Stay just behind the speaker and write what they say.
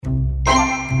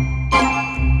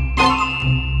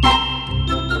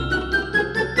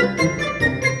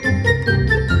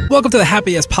Welcome to the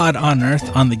happiest pod on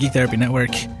earth on the Geek Therapy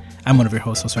Network. I'm one of your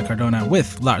hosts, Josue Cardona,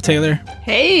 with Laura Taylor.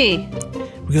 Hey! We're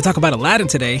going to talk about Aladdin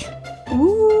today.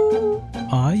 Ooh!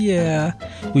 Oh yeah.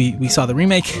 We saw the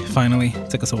remake, finally. It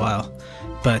took us a while.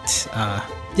 But,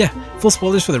 yeah, full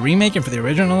spoilers for the remake and for the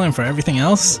original and for everything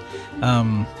else.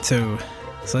 So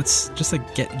let's just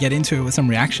get into it with some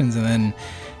reactions and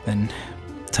then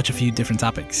touch a few different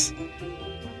topics.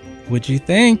 What'd you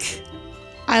think?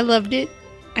 I loved it.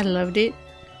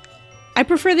 I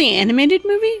prefer the animated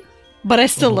movie, but I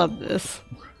still love this.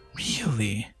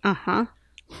 Really? Uh-huh.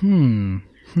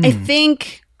 I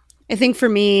think for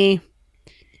me,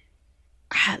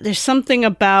 there's something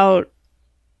about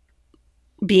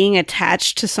being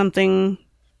attached to something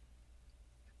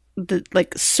that,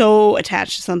 like, so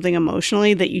attached to something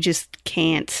emotionally that you just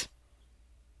can't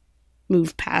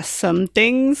move past some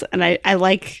things. And I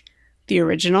like the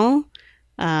original.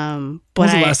 But when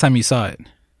was the last time you saw it?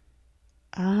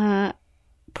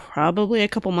 Probably a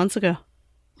couple months ago.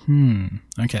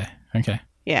 Okay.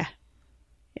 Yeah.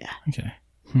 Okay.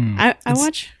 I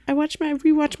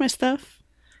rewatch my stuff.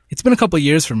 It's been a couple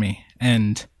years for me,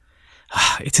 and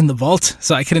it's in the vault,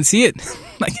 so I couldn't see it.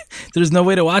 Like, there's no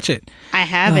way to watch it. I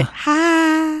have it.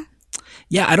 Ha!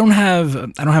 Yeah, I don't have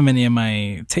any of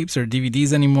my tapes or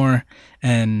DVDs anymore,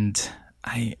 and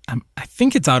I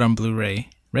think it's out on Blu-ray,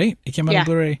 right? It came out on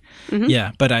Blu-ray. Mm-hmm.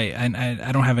 Yeah, but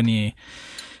I don't have any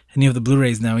of the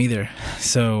Blu-rays now either.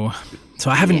 So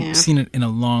I haven't seen it in a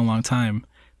long time.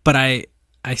 But I've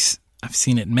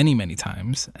seen it many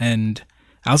times, and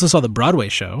I also saw the Broadway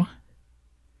show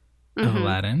of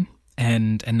Aladdin,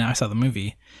 and now I saw the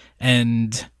movie,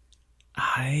 and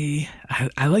I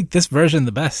like this version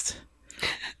the best.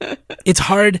 It's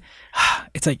hard.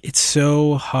 It's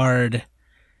so hard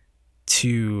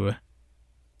to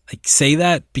say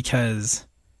that because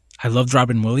I loved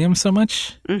Robin Williams so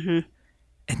much. Mm-hmm.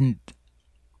 And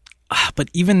but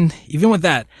even with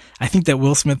that, I think that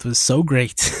Will Smith was so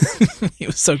great. He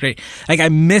was so great. Like, I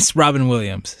miss Robin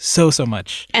Williams so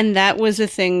much. And that was a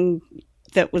thing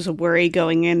that was a worry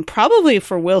going in, probably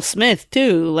for Will Smith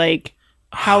too. Like,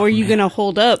 how are you going to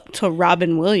hold up to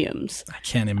Robin Williams? I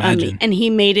can't imagine. And he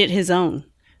made it his own,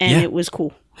 and it was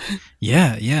cool.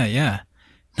 Yeah.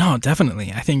 No,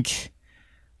 definitely. I think,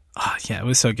 it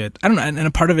was so good. I don't know, and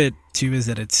a part of it too is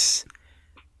that it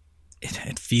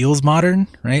feels modern,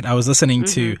 right? I was listening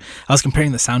to, I was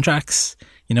comparing the soundtracks,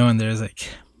 and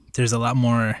there's a lot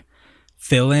more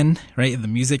fill in, right? In the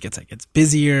music, it's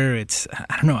busier. I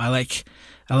don't know. I like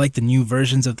the new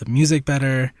versions of the music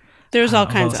better. There's all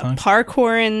kinds of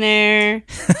parkour in there.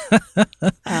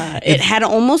 It had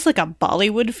almost like a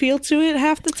Bollywood feel to it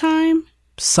half the time.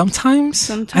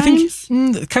 Sometimes. I think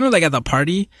kind of like at the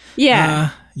party. Yeah.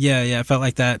 Yeah. I felt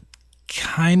like that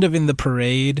kind of in the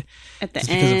parade at the just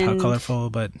end because of how colorful,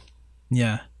 but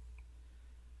yeah.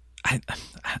 I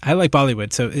like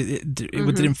Bollywood, so it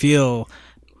didn't feel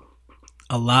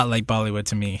a lot like Bollywood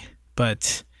to me,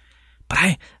 but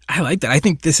I like that. I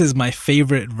think this is my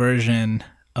favorite version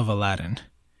of Aladdin.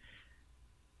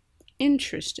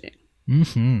 Interesting.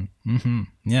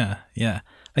 Yeah.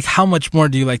 Like, how much more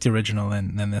do you like the original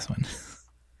than this one?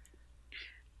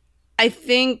 I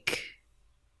think,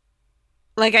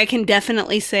 like, I can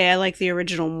definitely say I like the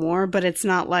original more, but it's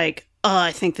not like, oh,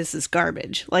 I think this is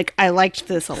garbage. Like, I liked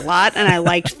this a lot, and I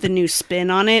liked the new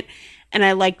spin on it, and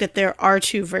I like that there are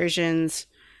two versions.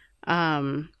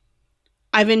 I've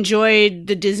enjoyed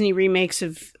the Disney remakes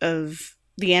of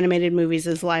the animated movies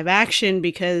as live action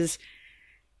because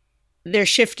they're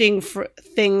shifting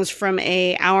things from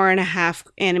a hour-and-a-half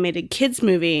animated kids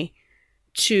movie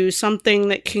to something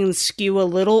that can skew a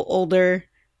little older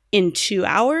in 2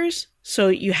 hours. So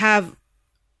you have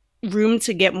room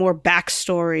to get more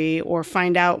backstory or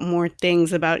find out more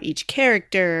things about each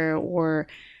character or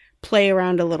play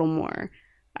around a little more.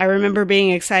 I remember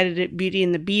being excited at Beauty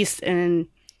and the Beast and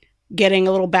getting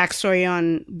a little backstory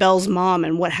on Belle's mom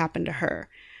and what happened to her.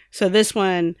 So this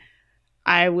one,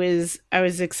 I was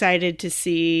excited to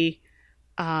see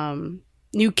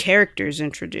new characters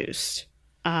introduced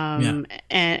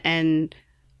and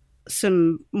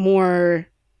some more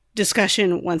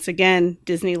discussion. Once again,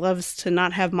 Disney loves to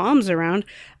not have moms around.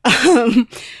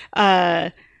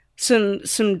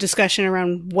 Some discussion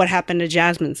around what happened to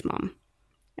Jasmine's mom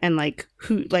and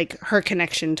her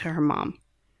connection to her mom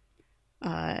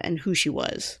and who she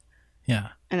was. Yeah,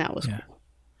 and that was cool.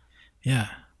 Yeah,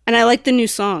 and I like the new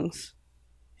songs.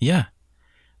 Yeah.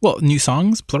 Well, new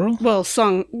songs, plural? Well,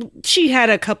 she had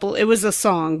a couple, it was a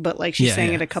song, but she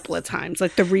sang it a couple of times,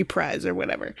 like the reprise or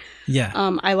whatever. Yeah.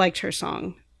 I liked her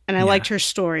song, and I liked her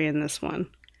story in this one.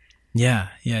 Yeah.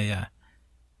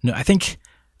 No, I think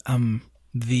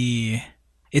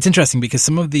it's interesting because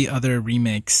some of the other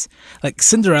remakes, like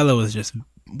Cinderella was just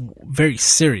very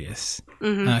serious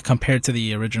compared to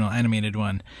the original animated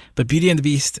one. But Beauty and the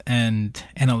Beast and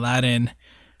Aladdin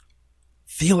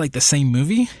feel like the same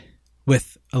movie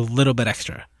with a little bit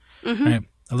extra, right?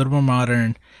 A little more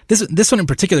modern. This one in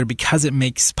particular, because it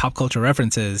makes pop culture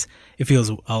references, it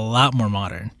feels a lot more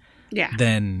modern. Yeah.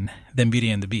 Than Beauty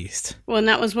and the Beast. Well, and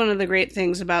that was one of the great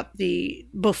things about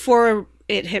before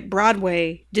it hit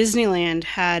Broadway, Disneyland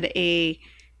had a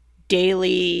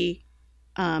daily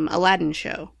Aladdin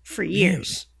show for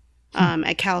years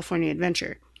at California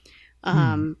Adventure.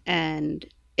 And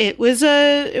it was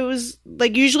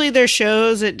like, usually their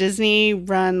shows at Disney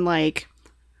run like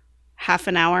half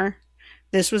an hour.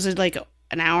 This was like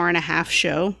an hour and a half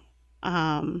show.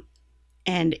 And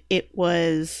it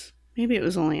was, maybe it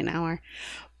was only an hour.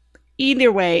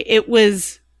 Either way, it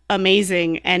was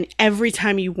amazing. And every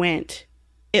time you went,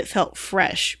 it felt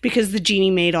fresh because the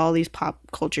genie made all these pop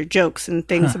culture jokes and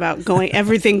things about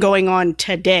everything going on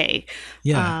today.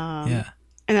 Yeah.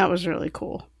 And that was really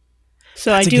cool.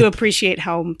 So I do appreciate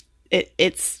how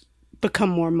it's become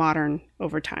more modern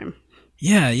over time.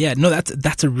 Yeah. No,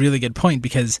 that's a really good point,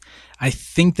 because I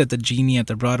think that the genie at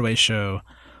the Broadway show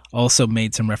also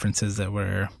made some references that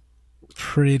were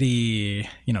pretty,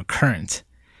 current.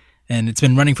 And it's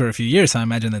been running for a few years, so I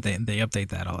imagine that they update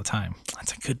that all the time.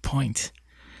 That's a good point.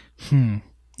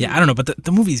 Yeah, I don't know, but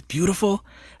the movie's beautiful.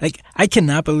 Like, I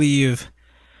cannot believe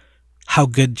how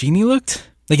good Genie looked.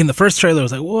 Like, in the first trailer, I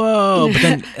was like, whoa. But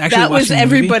then actually that was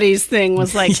everybody's movie, thing,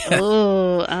 was like,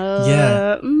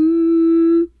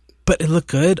 But it looked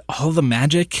good. All the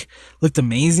magic looked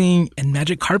amazing. And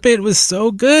Magic Carpet was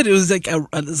so good. It was like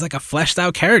a fleshed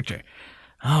out character.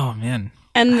 Oh, man.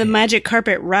 And the Magic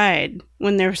Carpet ride,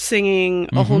 when they're singing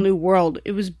A Whole New World,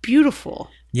 it was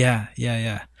beautiful. Yeah.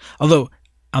 Although,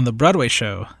 on the Broadway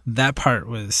show, that part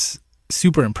was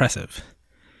super impressive.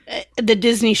 The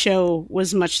Disney show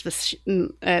was at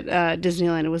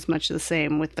Disneyland, it was much the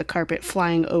same, with the carpet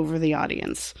flying over the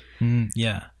audience.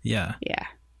 Yeah. Well,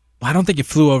 I don't think it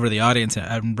flew over the audience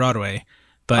on Broadway.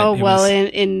 But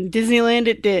in Disneyland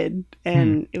it did,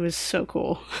 and it was so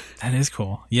cool. That is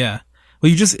cool, yeah. Well,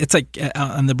 it's like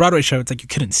on the Broadway show, it's like you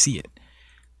couldn't see it.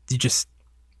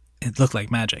 It looked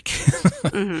like magic.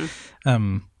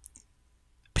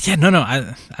 But yeah, no,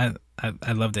 I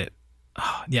loved it.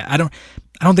 Oh, yeah, I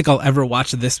don't think I'll ever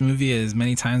watch this movie as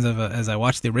many times as I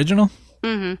watched the original.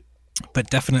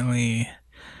 But definitely,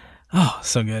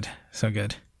 so good.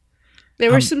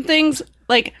 There were some things,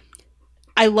 like,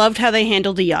 I loved how they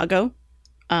handled Iago.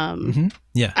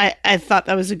 Yeah, I thought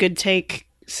that was a good take.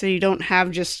 So you don't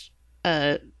have just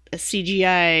a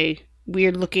CGI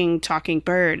weird looking talking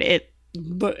bird.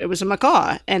 But it was a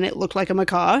macaw, and it looked like a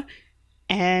macaw,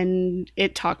 and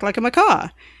it talked like a macaw,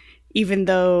 even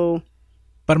though.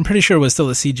 But I'm pretty sure it was still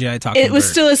a CGI talking bird. It was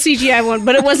still a CGI one,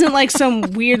 but it wasn't like some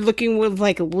weird looking with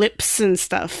like lips and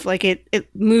stuff. Like it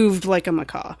moved like a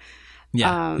macaw.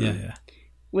 Yeah.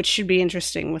 Which should be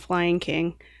interesting with Lion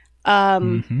King.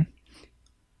 I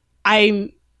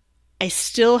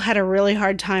still had a really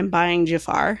hard time buying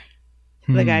Jafar,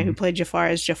 the guy who played Jafar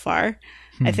as Jafar.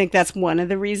 I think that's one of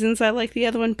the reasons I like the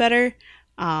other one better.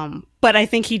 But I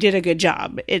think he did a good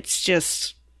job. It's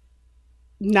just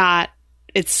not,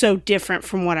 it's so different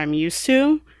from what I'm used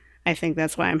to. I think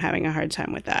that's why I'm having a hard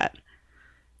time with that.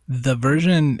 The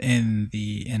version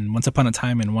in Once Upon a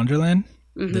Time in Wonderland,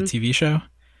 the TV show,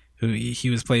 he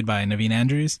was played by Naveen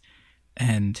Andrews,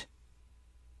 and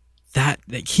that,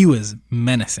 like, he was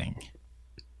menacing.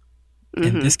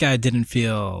 And this guy didn't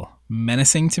feel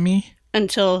menacing to me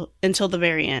until the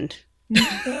very end.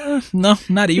 No,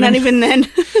 not even. Not even then.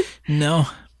 No,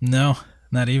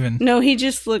 not even. No, he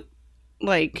just looked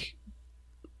like,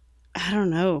 I don't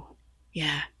know.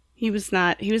 Yeah, he was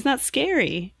not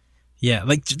scary. Yeah,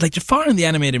 like Jafar in the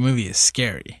animated movie is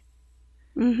scary.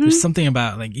 There's something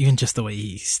about, like, even just the way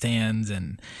he stands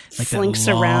and like slinks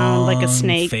that long around like a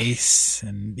snake face,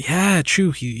 and yeah,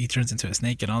 true. He turns into a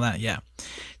snake and all that. Yeah,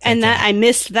 and that I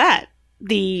missed that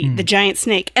the giant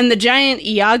snake and the giant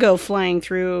Iago flying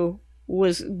through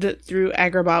through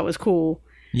Agrabah was cool.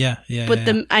 Yeah.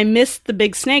 But I missed the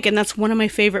big snake, and that's one of my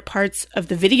favorite parts of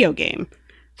the video game.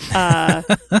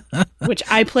 Which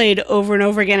I played over and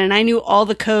over again, and I knew all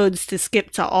the codes to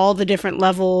skip to all the different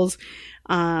levels.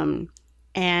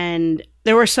 And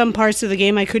there were some parts of the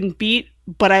game I couldn't beat,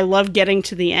 but I loved getting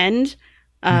to the end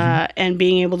and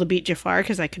being able to beat Jafar,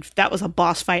 because that was a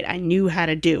boss fight I knew how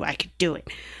to do. I could do it.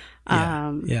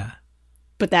 Yeah.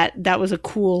 But that was a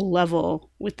cool level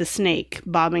with the snake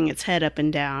bobbing its head up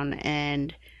and down,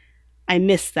 and I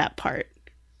missed that part.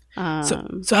 So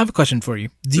I have a question for you.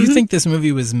 Do you think this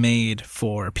movie was made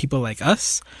for people like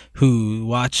us who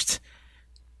watched,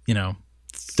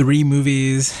 3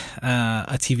 movies,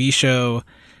 a TV show,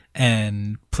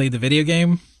 and played the video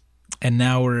game, and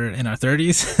now we're in our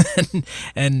 30s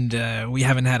and we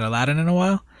haven't had Aladdin in a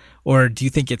while? Or do you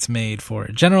think it's made for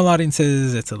general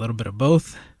audiences? It's a little bit of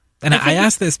both. And I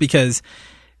ask this because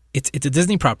it's a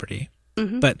Disney property,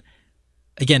 but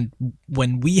again,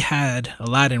 when we had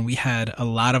Aladdin, we had a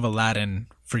lot of Aladdin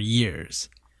for years,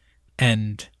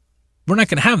 and we're not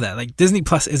going to have that. Like, Disney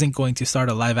Plus isn't going to start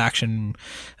a live action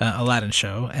Aladdin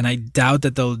show, and I doubt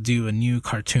that they'll do a new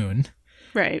cartoon.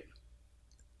 Right.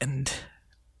 And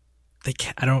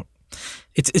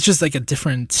it's just like a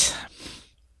different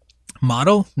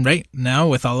model right now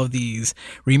with all of these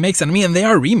remakes. And I mean, they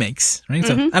are remakes, right?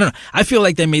 So I don't know. I feel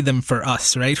like they made them for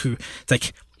us, right? Who, it's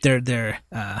like they're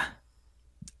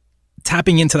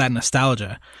tapping into that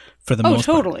nostalgia for the most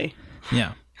part. Oh, totally.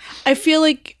 Yeah. I feel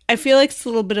like it's a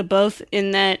little bit of both,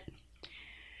 in that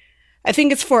I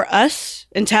think it's for us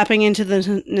and tapping into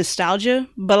the nostalgia,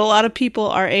 but a lot of people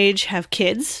our age have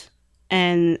kids,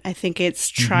 and I think it's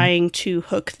trying to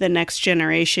hook the next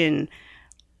generation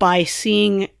by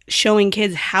showing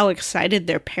kids how excited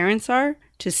their parents are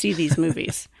to see these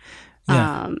movies.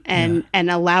 And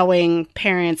allowing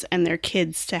parents and their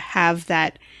kids to have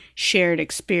that shared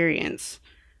experience.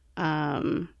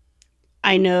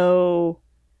 I know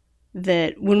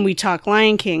that when we talk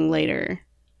Lion King later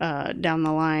down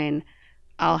the line,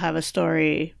 I'll have a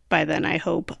story by then, I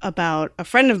hope, about a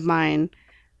friend of mine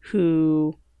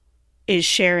who is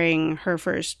sharing her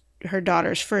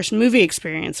daughter's first movie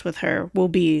experience with her will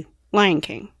be Lion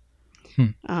King.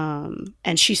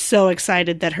 And she's so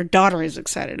excited that her daughter is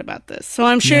excited about this. So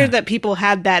I'm sure that people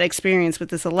had that experience with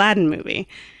this Aladdin movie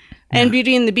and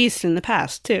Beauty and the Beast in the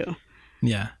past too.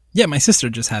 Yeah. Yeah, my sister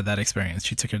just had that experience.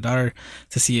 She took her daughter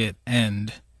to see it,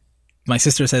 and my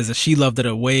sister says that she loved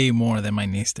it way more than my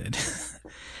niece did.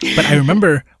 But I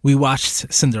remember we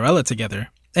watched Cinderella together,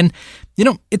 and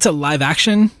it's a live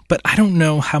action, but I don't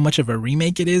know how much of a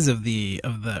remake it is of the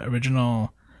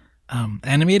original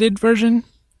animated version.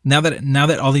 Now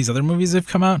that all these other movies have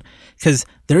come out, because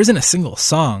there isn't a single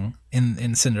song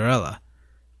in Cinderella.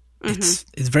 It's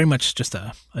very much just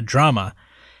a drama.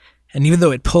 And even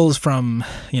though it pulls from,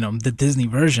 the Disney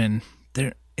version,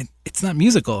 it's not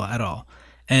musical at all.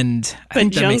 And I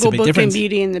think that makes a big difference. Jungle Book and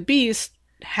Beauty and the Beast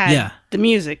had the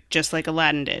music just like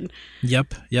Aladdin did.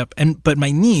 Yep. But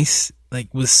my niece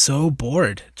was so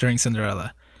bored during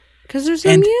Cinderella. Because there's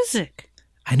no music.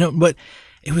 I know, but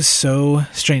it was so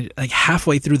strange. Like,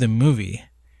 halfway through the movie,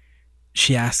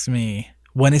 she asked me,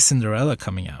 when is Cinderella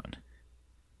coming out?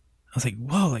 I was like,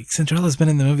 whoa, Cinderella's been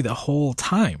in the movie the whole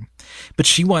time. But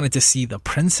she wanted to see the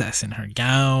princess in her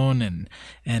gown and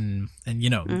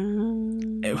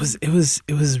it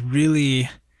was really,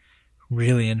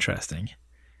 really interesting.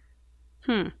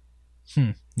 Yeah.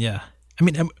 I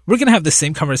mean, we're going to have the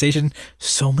same conversation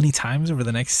so many times over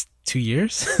the next 2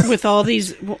 years. With all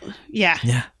these, yeah.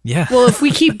 Yeah. Well, if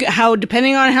we keep,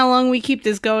 depending on how long we keep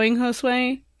this going,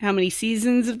 Josue, how many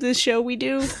seasons of this show we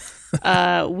do,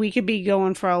 we could be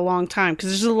going for a long time, because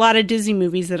there's a lot of Disney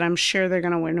movies that I'm sure they're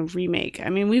going to win a remake. I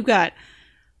mean, we've got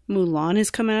Mulan is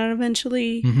coming out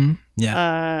eventually.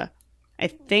 Yeah. I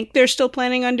think they're still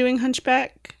planning on doing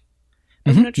Hunchback.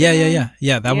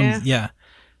 Yeah. That one's, yeah.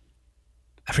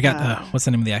 I forgot what's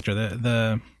the name of the actor.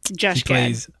 The Josh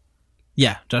Gad.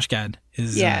 Yeah, Josh Gad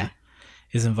is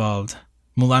involved.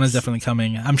 Mulan is definitely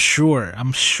coming. I'm sure. I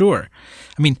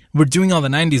mean, we're doing all the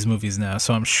 90s movies now,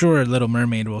 so I'm sure Little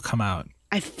Mermaid will come out.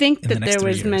 I think that there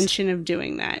was mention of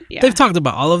doing that. Yeah. They've talked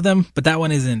about all of them, but that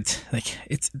one isn't,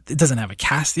 it doesn't have a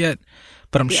cast yet,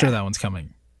 but I'm sure that one's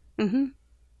coming.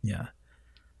 Yeah.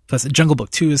 Plus, Jungle Book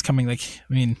 2 is coming.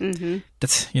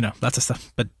 That's, lots of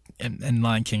stuff. But, and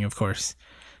Lion King, of course.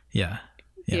 Yeah.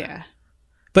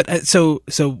 But so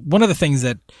one of the things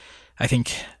that I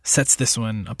think sets this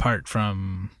one apart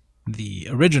from the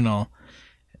original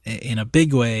in a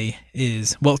big way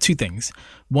is, well, 2 things.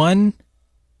 One,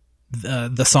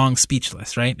 the song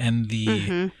Speechless, right? And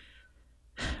the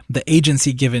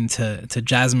agency given to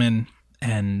Jasmine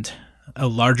and a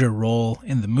larger role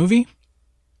in the movie,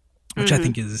 which I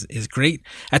think is great.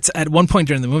 At one point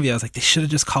during the movie, I was like, they should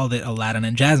have just called it Aladdin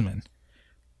and Jasmine,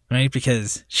 right?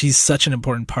 Because she's such an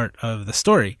important part of the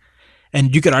story.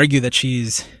 And you could argue that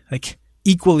she's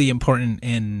equally important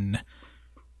in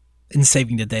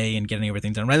saving the day and getting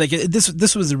everything done, right?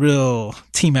 This was a real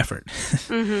team effort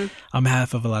on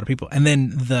behalf of a lot of people. And then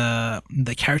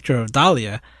the character of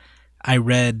Dahlia, I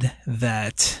read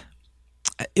that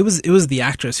it was the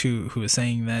actress who was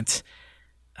saying that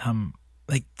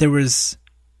like there was,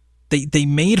 they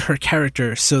made her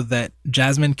character so that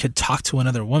Jasmine could talk to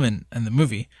another woman in the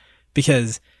movie,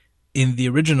 because in the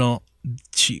original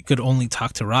she could only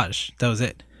talk to Raj. That was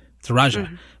it. To Raja.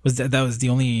 That was the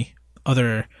only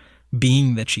other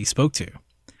being that she spoke to.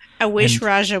 I wish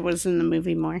Raja was in the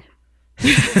movie more.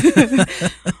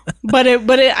 but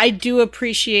I do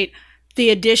appreciate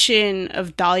the addition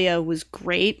of Dahlia was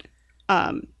great.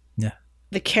 Yeah.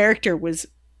 The character was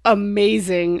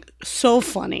amazing, so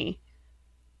funny.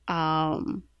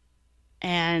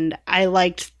 And I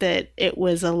liked that it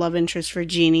was a love interest for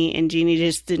Genie, and Genie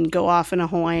just didn't go off in a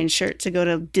Hawaiian shirt to go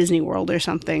to Disney World or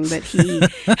something, that he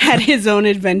had his own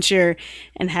adventure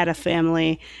and had a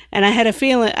family. And I had a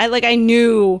feeling, I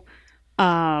knew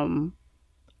how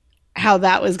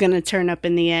that was going to turn up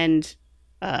in the end.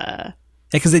 Yeah,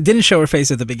 because they didn't show her face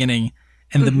at the beginning.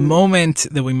 And the moment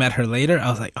that we met her later,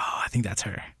 I was like, oh, I think that's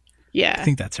her. Yeah. I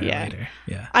think that's her later.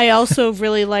 Yeah. I also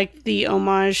really liked the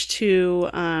homage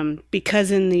to,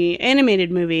 because in the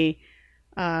animated movie,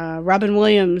 Robin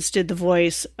Williams did the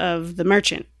voice of the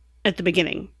merchant at the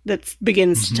beginning that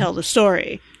begins to tell the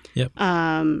story. Yep.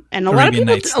 And a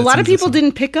lot of people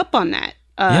didn't pick up on that.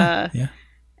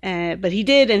 But he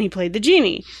did, and he played the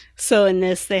genie. So in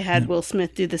this, they had Will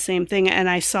Smith do the same thing, and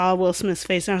I saw Will Smith's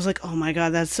face, and I was like, oh my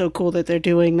God, that's so cool that they're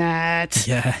doing that.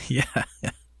 Yeah.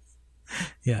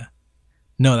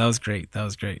 No, that was great.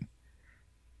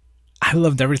 I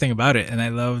loved everything about it, and I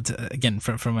loved, again,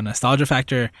 from a nostalgia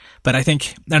factor, but I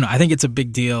think it's a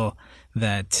big deal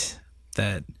that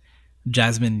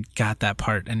Jasmine got that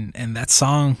part, and that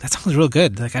song was real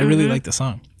good. Like, I really like the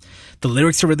song. The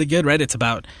lyrics are really good, right? It's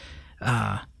about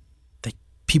like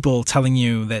people telling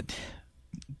you that,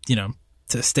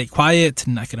 to stay quiet, to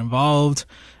not get involved.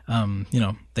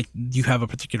 Like you have a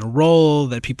particular role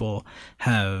that people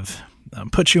have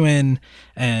put you in,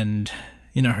 and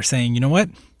her saying, you know what,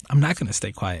 I'm not going to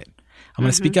stay quiet. I'm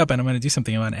going to speak up, and I'm going to do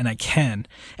something about it, and I can.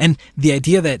 And the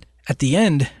idea that at the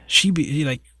end she's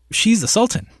the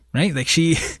Sultan, right? Like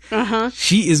she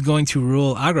is going to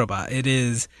rule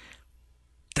Agrabah.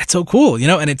 That's so cool,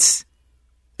 and it's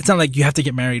not like you have to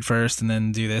get married first and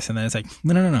then do this, and then it's like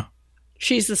no.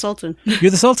 She's the Sultan.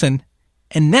 You're the Sultan,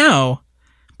 and now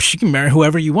you can marry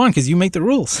whoever you want because you make the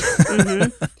rules.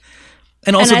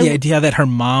 And also the idea that her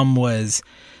mom was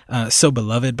so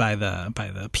beloved by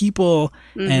the people,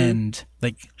 and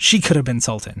like she could have been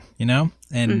Sultan,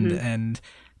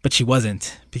 but she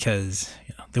wasn't, because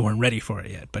they weren't ready for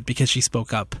it yet. But because she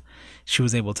spoke up, she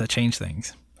was able to change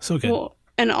things. So good. Well,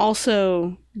 and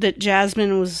also that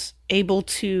Jasmine was able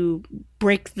to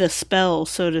break the spell,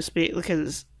 so to speak,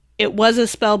 because it was a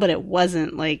spell, but it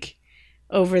wasn't, like,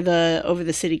 over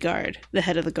the city guard, the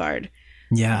head of the guard.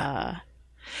 Yeah.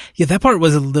 That part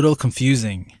was a little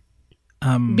confusing.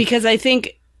 Because I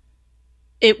think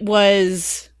it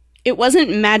wasn't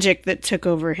magic that took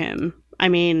over him. I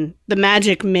mean, the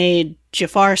magic made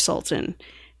Jafar Sultan,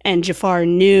 and Jafar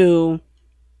knew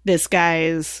this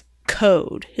guy's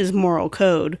code, his moral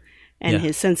code, and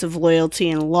his sense of loyalty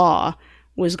and law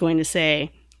was going to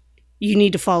say, you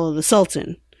need to follow the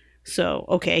Sultan. So,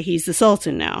 okay, he's the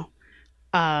Sultan now.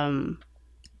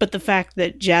 But the fact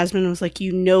that Jasmine was like,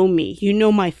 you know me, you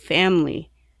know my family.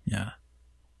 Yeah.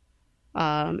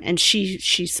 And she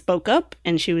spoke up,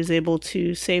 and she was able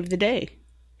to save the day.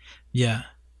 Yeah.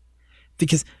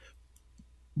 Because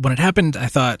when it happened, I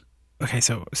thought, okay,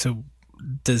 so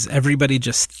does everybody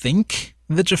just think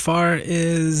that Jafar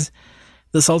is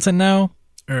the Sultan now?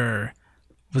 Or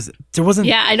there wasn't...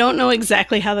 Yeah, I don't know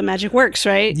exactly how the magic works,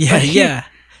 right? Yeah.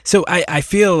 So I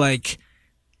feel like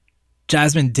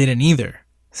Jasmine didn't either.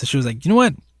 So she was like, you know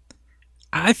what?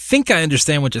 I think I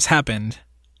understand what just happened.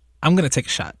 I'm going to take a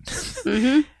shot.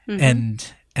 And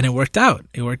it worked out.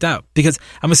 Because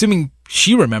I'm assuming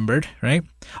she remembered, right?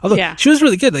 Although she was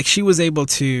really good. Like, she was able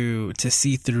to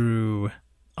see through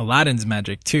Aladdin's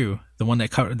magic too. The one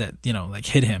that covered that, like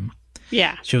hid him.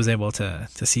 Yeah. She was able to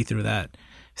see through that.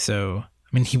 So, I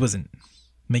mean, he wasn't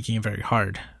making it very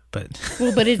hard, but...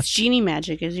 but it's genie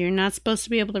magic, is you're not supposed to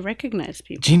be able to recognize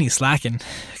people. Genie's slacking.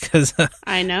 Cause,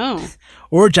 I know.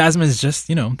 Or Jasmine's just,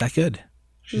 that good.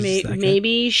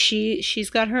 Maybe she's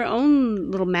got her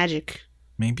own little magic.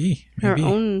 Maybe. Her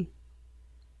own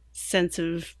sense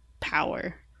of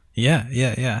power. Yeah.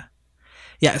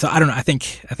 So I don't know. I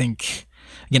think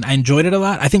again, I enjoyed it a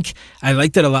lot. I think I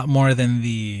liked it a lot more than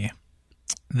the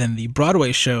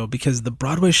Broadway show, because the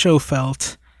Broadway show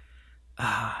felt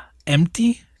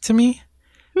empty to me.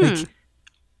 Like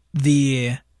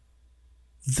the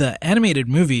animated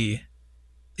movie,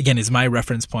 again, is my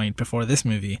reference point before this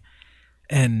movie.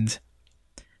 And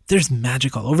there's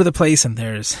magic all over the place, and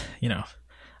there's,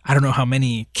 I don't know how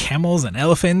many camels and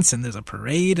elephants, and there's a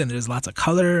parade, and there's lots of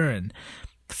color and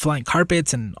flying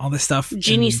carpets and all this stuff.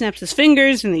 Genie snaps his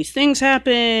fingers and these things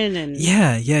happen. And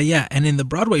yeah. And in the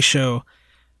Broadway show,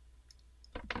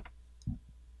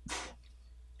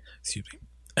 excuse me,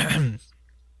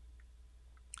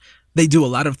 they do a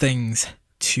lot of things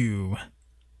to,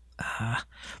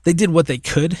 they did what they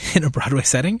could in a Broadway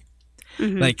setting.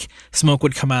 Mm-hmm. Like smoke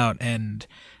would come out and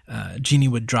Genie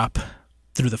would drop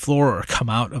through the floor or come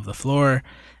out of the floor.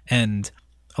 And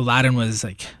Aladdin was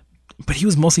like, but he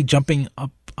was mostly jumping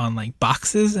up on like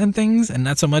boxes and things and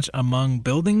not so much among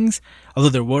buildings, although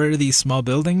there were these small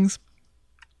buildings.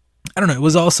 I don't know. It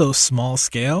was also small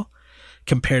scale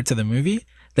compared to the movie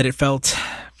that it felt,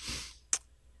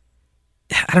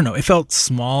 I don't know. It felt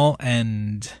small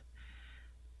and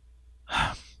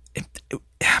I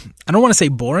don't want to say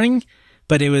boring,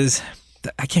 but it was,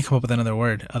 I can't come up with another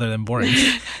word other than boring.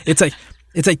 It's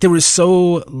like there was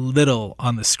so little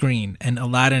on the screen, and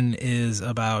Aladdin is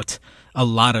about a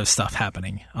lot of stuff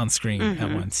happening on screen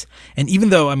at once. And even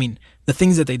though, I mean, the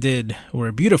things that they did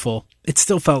were beautiful, it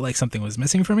still felt like something was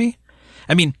missing for me.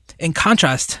 I mean, in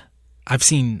contrast, I've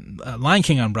seen Lion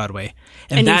King on Broadway,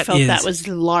 and that you felt that was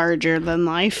larger than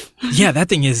life. Yeah, that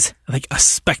thing is like a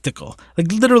spectacle.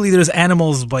 Like literally, there's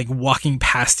animals like walking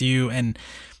past you, and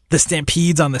the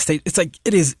stampedes on the stage. It's like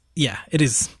it is. Yeah, it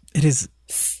is. It is.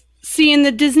 See, in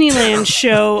the Disneyland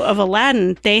show of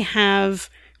Aladdin, they have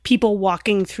people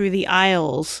walking through the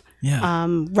aisles,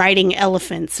 riding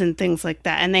elephants and things like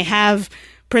that, and they have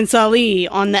Prince Ali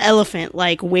on the elephant,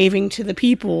 like waving to the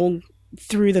people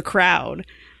through the crowd.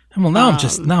 Well, now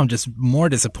I'm just more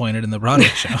disappointed in the Broadway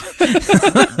show.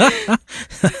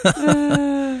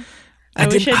 I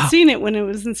wish I'd seen it when it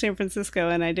was in San Francisco,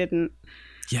 and I didn't.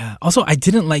 Yeah. Also, I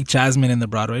didn't like Jasmine in the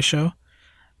Broadway show.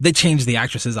 They changed the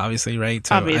actresses, obviously, right?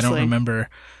 So obviously. I don't remember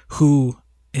who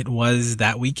it was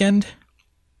that weekend,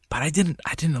 but I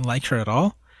didn't like her at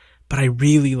all. But I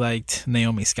really liked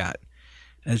Naomi Scott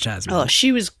as Jasmine. Oh,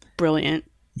 she was brilliant.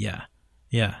 Yeah.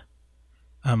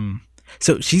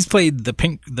 So she's played the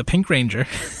Pink Ranger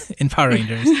in Power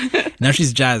Rangers. Now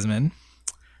she's Jasmine.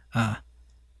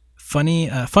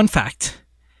 Fun fact: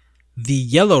 the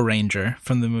Yellow Ranger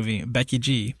from the movie, Becky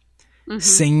G,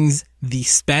 sings the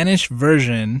Spanish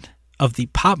version of the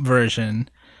pop version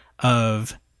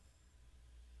of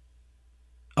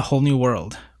A Whole New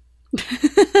World.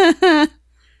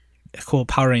 A cool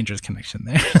Power Rangers connection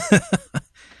there.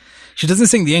 She doesn't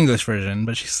sing the English version,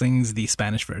 but she sings the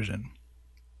Spanish version,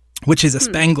 which is a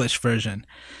Spanglish version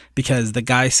because the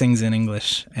guy sings in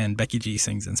English and Becky G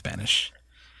sings in Spanish.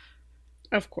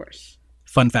 Of course.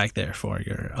 Fun fact there for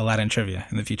your Aladdin trivia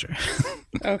in the future.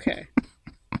 Okay.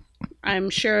 I'm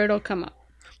sure it'll come up.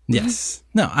 Yes.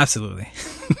 No, absolutely.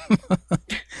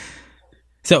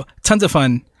 So, tons of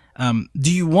fun.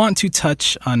 Do you want to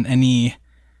touch on any...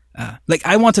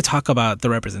 I want to talk about the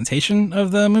representation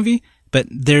of the movie, but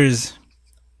there's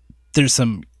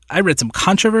some... I read some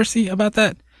controversy about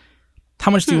that.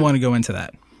 How much do you want to go into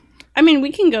that? I mean,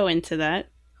 we can go into that.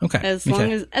 Okay. As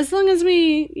long as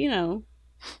we,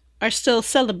 are still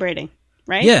celebrating,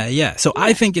 right? Yeah. So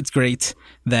I think it's great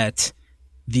that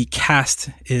the cast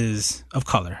is of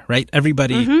color, right?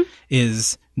 Everybody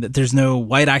is, there's no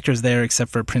white actors there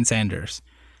except for Prince Anders,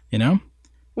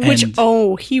 Which,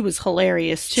 he was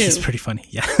hilarious too. He's pretty funny,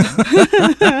 yeah.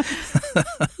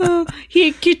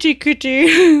 He kitty.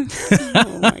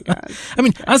 Oh my god. I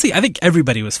mean, honestly, I think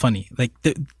everybody was funny. Like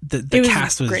the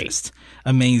cast was just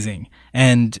amazing.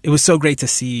 And it was so great to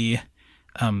see,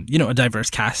 a diverse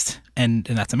cast, and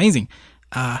that's amazing.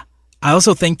 I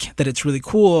also think that it's really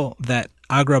cool that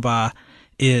Agrabah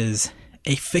is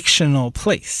a fictional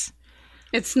place.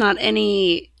 It's not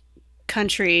any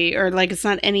country or it's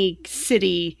not any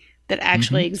city that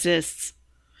actually exists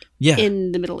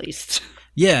in the Middle East.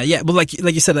 Yeah. Well, like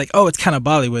you said, it's kind of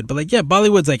Bollywood, but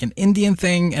Bollywood's like an Indian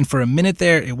thing. And for a minute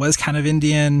there, it was kind of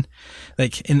Indian,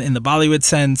 like in the Bollywood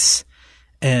sense.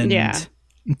 And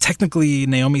technically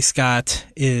Naomi Scott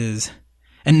is,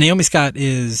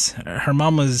 her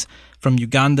mom was from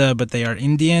Uganda, but they are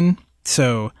Indian.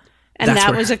 So, and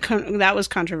that was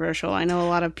controversial. I know a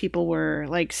lot of people were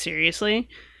like, seriously.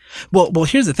 Well,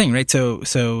 here's the thing, right? So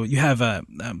you have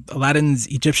Aladdin's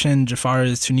Egyptian, Jafar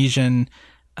is Tunisian,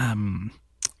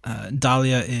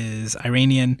 Dahlia is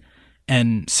Iranian,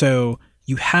 and so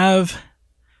you have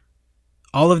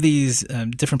all of these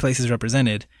different places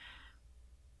represented,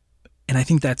 and I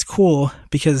think that's cool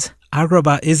because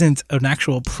Agrabah isn't an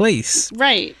actual place,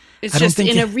 right? It's just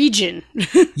in a region.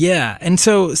 Yeah, and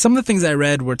so some of the things I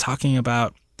read were talking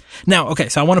about Now, okay,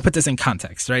 so I want to put this in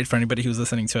context, right? For anybody who's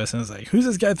listening to us and is like, who's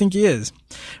this guy think he is?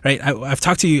 Right? I've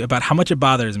talked to you about how much it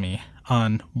bothers me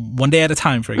on One Day at a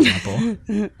Time, for example.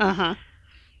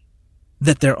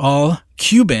 That they're all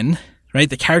Cuban, right?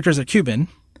 The characters are Cuban,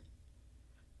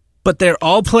 but they're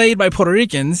all played by Puerto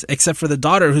Ricans except for the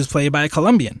daughter who's played by a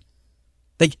Colombian.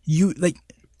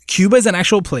 Cuba is an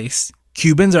actual place.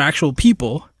 Cubans are actual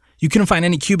people. You couldn't find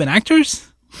any Cuban actors?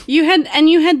 You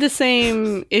had the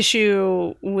same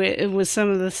issue with some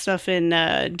of the stuff in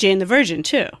Jane the Virgin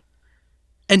too.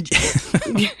 And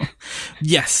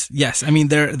yes. I mean,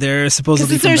 they're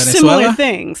supposedly from Venezuela. Similar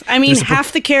things. I mean,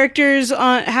 half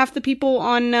the people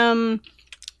on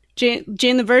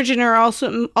Jane the Virgin are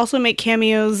also make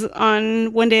cameos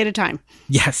on One Day at a Time.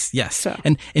 Yes. So.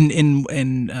 And in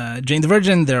Jane the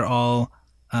Virgin,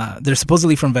 they're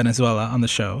supposedly from Venezuela on the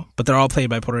show, but they're all played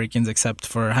by Puerto Ricans except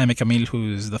for Jaime Camil,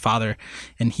 who's the father,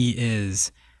 and he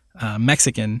is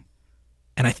Mexican.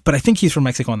 But I think he's from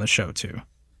Mexico on the show too.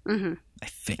 Mm-hmm.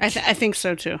 I think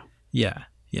so too. Yeah.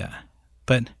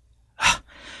 But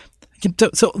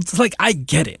so it's like, I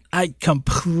get it. I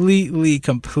completely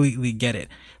get it.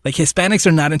 Like, Hispanics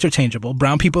are not interchangeable.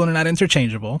 Brown people are not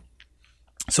interchangeable.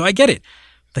 So I get it.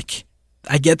 Like,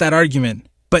 I get that argument.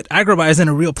 But Agrabah isn't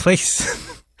a real place.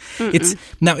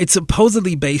 It's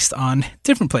supposedly based on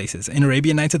different places. In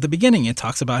Arabian Nights at the beginning, it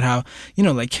talks about how,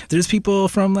 there's people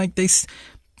from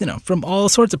from all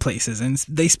sorts of places and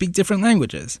they speak different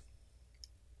languages.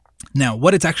 Now,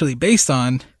 what it's actually based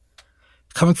on,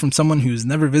 coming from someone who's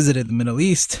never visited the Middle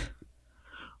East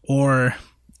or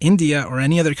India or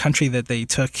any other country that they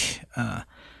took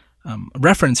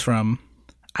reference from,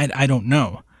 I don't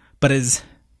know. But as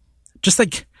just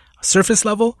like surface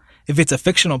level, if it's a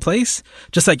fictional place,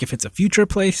 just like if it's a future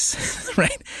place,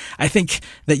 right? I think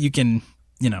that you can,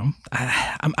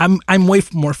 I'm way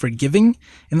more forgiving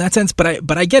in that sense, but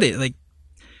I get it. Like,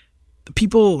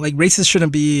 people, like, races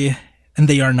shouldn't be, and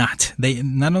they are not. They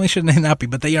not only shouldn't they not be,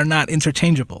 but they are not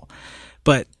interchangeable.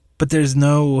 But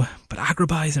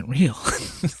Agrabah isn't real.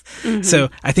 Mm-hmm. So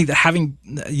I think that having,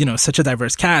 such a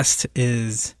diverse cast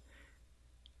is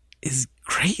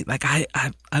great. Like,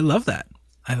 I love that.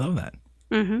 I love that.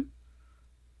 Mm-hmm.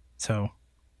 So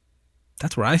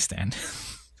that's where I stand.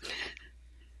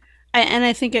 And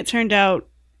I think it turned out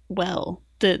well.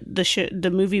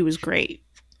 The movie was great.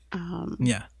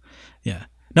 Yeah.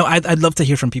 No, I'd love to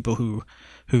hear from people who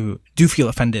do feel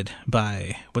offended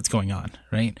by what's going on,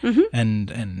 right? Mm-hmm.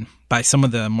 And by some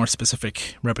of the more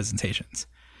specific representations.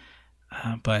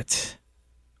 But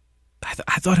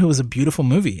I thought it was a beautiful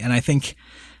movie, and I think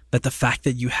that the fact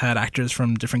that you had actors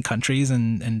from different countries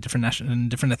and different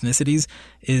ethnicities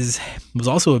was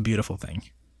also a beautiful thing.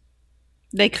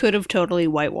 They could have totally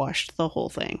whitewashed the whole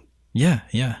thing. Yeah.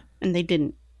 And they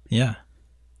didn't. Yeah.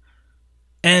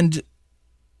 And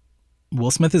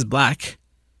Will Smith is black,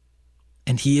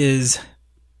 and he is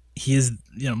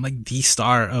like the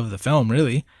star of the film,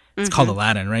 really. It's called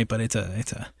Aladdin, right? But it's a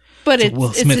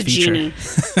Will Smith feature. Genie.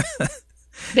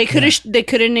 They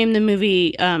could have named the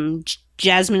movie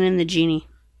Jasmine and the Genie.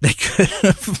 They could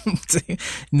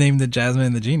have named the Jasmine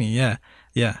and the Genie. Yeah.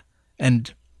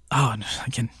 And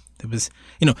again, it was,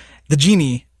 the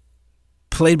Genie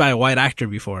played by a white actor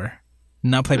before,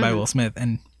 not played by Will Smith,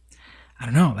 and I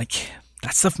don't know, like,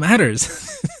 that stuff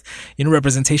matters.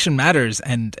 Representation matters,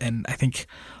 and I think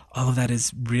all of that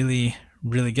is really,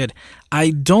 really good. I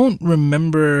don't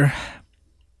remember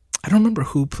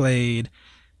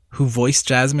who voiced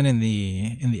Jasmine in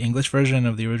the English version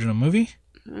of the original movie,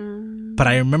 but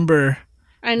I remember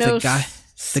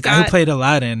the guy who played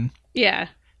Aladdin. Yeah,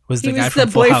 was the guy from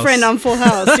the Full boyfriend House. On Full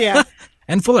House. Yeah,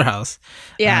 and Fuller House.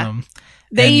 Yeah,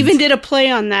 they even did a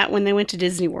play on that when they went to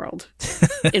Disney World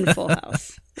in Full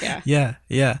House.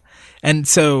 Yeah. And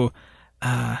so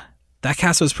that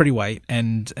cast was pretty white,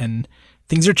 and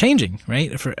things are changing,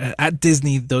 right? At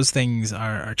Disney, those things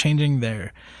are changing.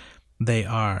 They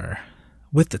are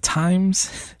with the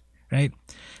times, right?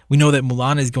 We know that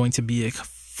Mulan is going to be a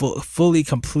fully,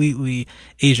 completely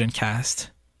Asian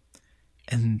cast,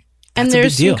 and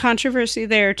there's some controversy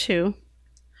there too.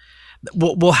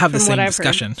 We'll have the same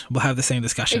discussion. We'll have the same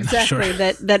discussion. Exactly. Sure.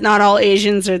 That not all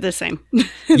Asians are the same.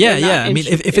 Yeah. I mean,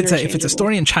 if it's a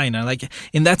story in China, like,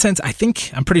 in that sense,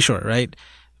 I'm pretty sure, right?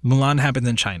 Mulan happens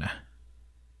in China.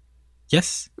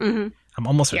 Yes, I'm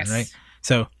almost certain, right?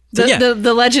 So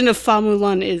the legend of Fa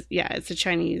Mulan is it's a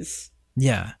Chinese.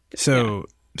 Yeah. So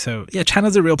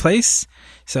China's a real place.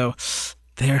 So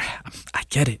there, I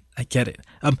get it.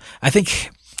 I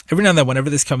think every now and then, whenever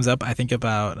this comes up, I think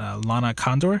about Lana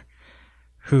Condor,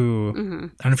 who I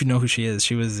don't know if you know who she is.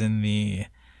 She was in the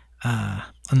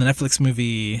on the Netflix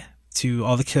movie to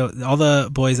all the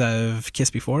boys I've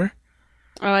kissed before.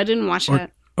 Oh, I didn't watch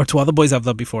that. Or To All the Boys I've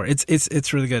Loved Before.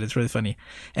 It's really good. It's really funny.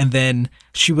 And then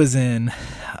she was in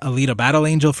Alita Battle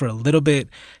Angel for a little bit.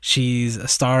 She's a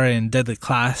star in Deadly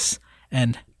Class,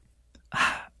 and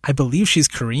I believe she's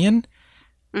Korean,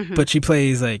 but she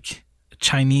plays like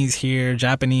Chinese here,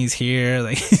 Japanese here,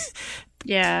 like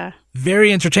yeah,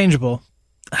 very interchangeable.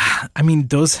 I mean,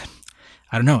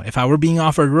 I don't know, if I were being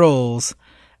offered roles,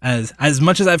 as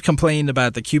much as I've complained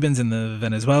about the Cubans and the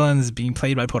Venezuelans being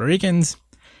played by Puerto Ricans,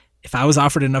 if I was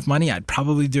offered enough money, I'd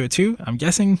probably do it too, I'm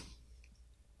guessing.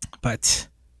 But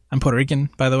I'm Puerto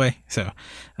Rican, by the way, so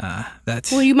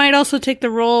that's... Well, you might also take the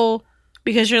role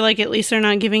because you're like, at least they're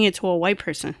not giving it to a white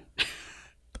person.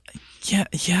 Yeah.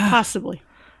 Possibly.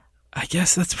 I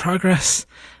guess that's progress.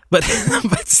 But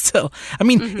but still, I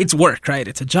mean, it's work, right?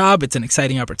 It's a job. It's an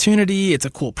exciting opportunity. It's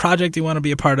a cool project you want to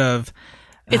be a part of.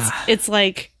 It's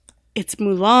like, it's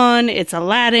Mulan, it's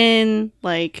Aladdin,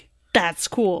 like, that's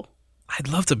cool. I'd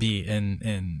love to be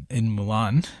in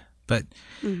Mulan, but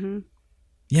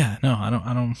yeah, no, I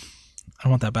don't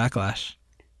want that backlash.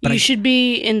 But you should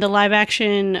be in the live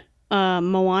action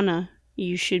Moana.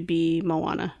 You should be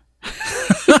Moana.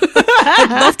 I'd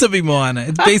love to be Moana.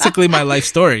 It's basically my life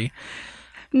story.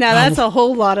 Now that's a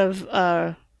whole lot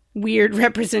of weird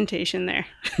representation there.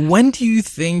 When do you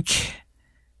think?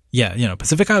 Yeah,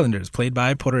 Pacific Islanders played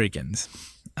by Puerto Ricans.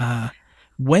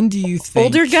 When do you think...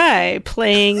 Older guy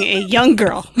playing a young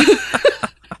girl.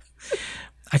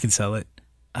 I can sell it.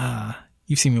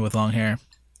 You've seen me with long hair.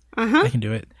 I can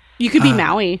do it. You could be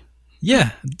Maui.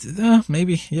 Yeah,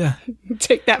 maybe, yeah.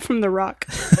 Take that from The Rock.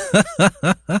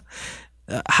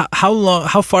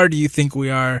 How far do you think we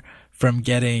are from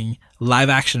getting live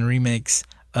action remakes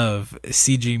of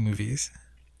CG movies?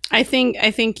 I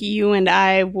think you and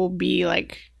I will be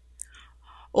like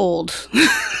old.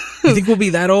 You think we'll be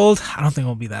that old? I don't think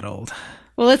we'll be that old.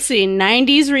 Well, let's see.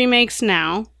 90s remakes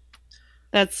now.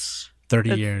 That's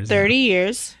 30 years. 30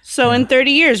 years. So in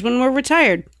 30 years, when we're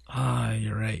retired.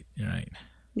 You're right.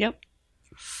 Yep.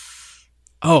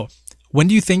 Oh, when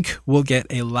do you think we'll get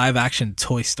a live action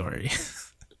Toy Story?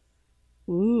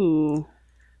 Ooh.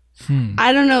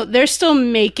 I don't know. They're still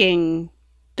making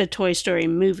the Toy Story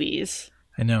movies.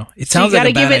 I know. It sounds like a bad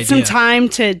idea. You gotta give it some time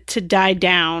to die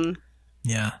down.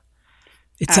 Yeah.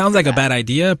 It sounds like a bad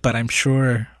idea, but I'm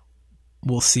sure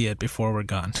we'll see it before we're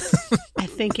gone. I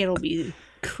think it'll be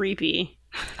creepy.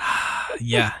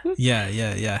 Yeah,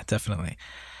 definitely.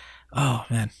 Oh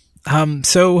man.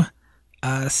 So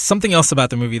something else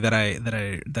about the movie that I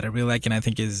really like and I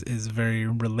think is very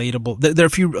relatable. There are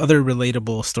a few other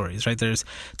relatable stories, right? There's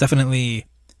definitely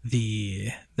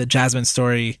the Jasmine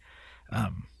story.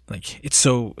 Like it's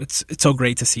so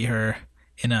great to see her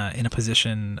in a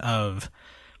position of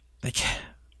like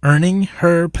earning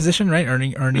her position, right?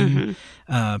 Earning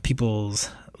people's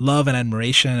love and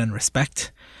admiration and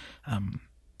respect.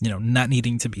 Not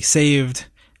needing to be saved,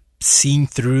 seeing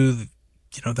through,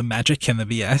 the magic and the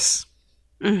BS.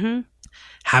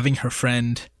 Having her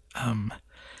friend.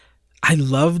 I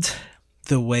loved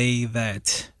the way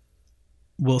that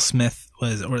Will Smith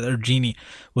was, or Genie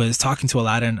was talking to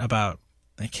Aladdin about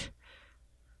like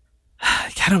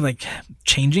kind of like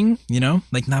changing,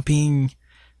 like not being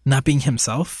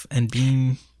himself and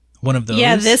being one of those.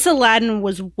 Yeah, this Aladdin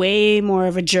was way more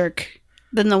of a jerk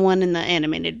than the one in the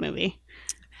animated movie.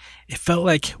 It felt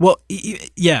like, well,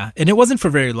 yeah, and it wasn't for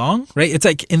very long, right? It's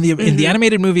like in the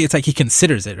animated movie, it's like he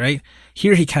considers it, right?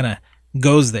 Here he kind of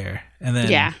goes there and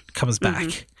then comes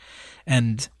back.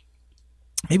 And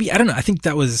maybe, I don't know, I think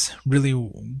that was really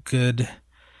good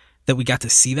that we got to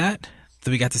see that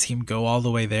we got to see him go all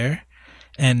the way there.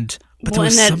 And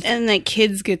that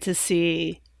kids get to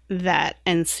see that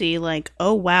and see like,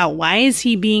 oh wow, why is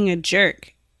he being a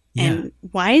jerk? Yeah. And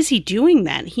why is he doing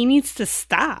that? He needs to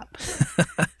stop.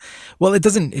 Well, it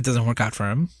doesn't work out for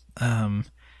him.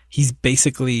 He's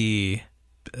basically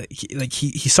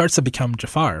he starts to become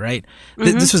Jafar, right?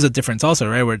 This was a difference also,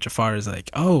 right? Where Jafar is like,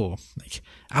 oh, like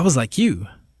I was like you.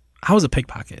 I was a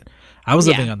pickpocket. I was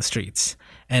living on the streets,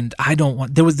 and I don't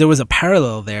want. There was a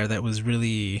parallel there that was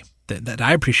really that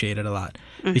I appreciated a lot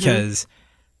because,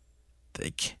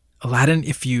 like Aladdin,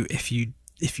 if you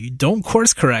don't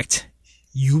course correct,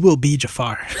 you will be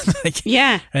Jafar. Like,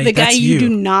 right? The guy That's you do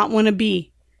not want to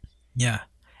be. Yeah,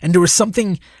 and there was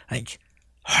something like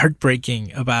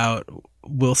heartbreaking about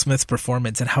Will Smith's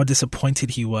performance and how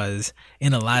disappointed he was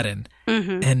in Aladdin,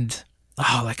 and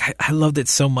I loved it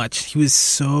so much. He was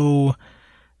so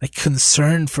like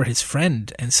concerned for his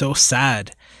friend and so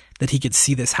sad that he could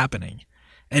see this happening.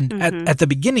 And at the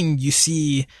beginning, you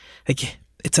see like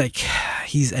it's like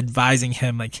he's advising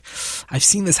him, like, I've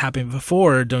seen this happen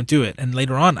before, don't do it. And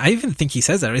later on, I even think he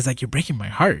says that. He's like, you're breaking my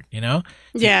heart, you know?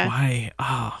 It's yeah. Like, why?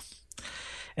 Oh.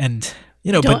 And,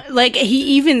 you know, but like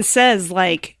he even says,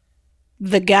 like,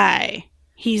 the guy.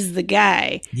 He's the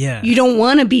guy. Yeah. You don't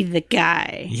want to be the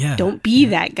guy. Yeah. Don't be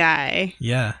that guy.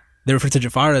 Yeah. They refer to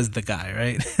Jafar as the guy,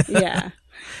 right? Yeah.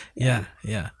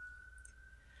 Yeah.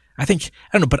 I think,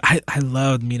 I don't know, but I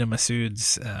loved Mina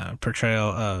Masood's portrayal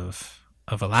of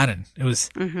Aladdin. It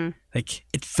was like,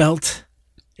 it felt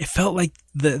like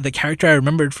the character I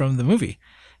remembered from the movie,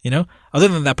 you know, other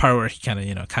than that part where he kind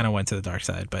of went to the dark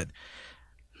side, but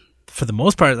for the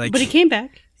most part, like, but he came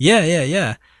back.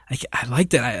 Yeah. I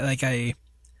liked it. I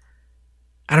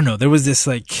don't know. There was this,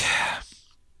 like,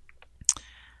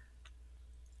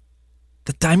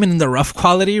 the diamond in the rough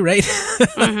quality, right?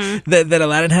 that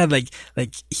Aladdin had, like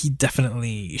he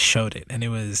definitely showed it, and it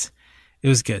was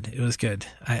good. It was good.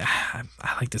 I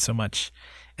liked it so much.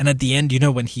 And at the end, you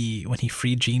know, when he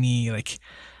freed Genie, like,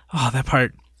 oh, that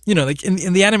part, you know, like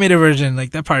in the animated version,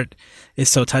 like, that part is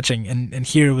so touching, and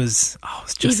here it was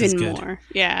just even as good. More.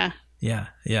 Yeah. It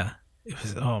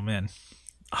was, oh man,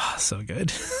 so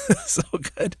good. So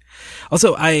good.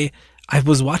 Also, I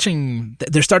was watching,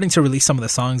 they're starting to release some of the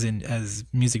songs as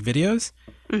music videos.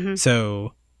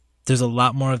 So there's a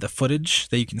lot more of the footage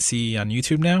that you can see on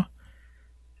YouTube now.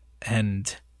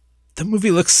 And the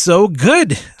movie looks so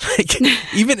good. Like,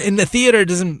 even in the theater, it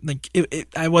doesn't, like,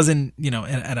 I wasn't, you know,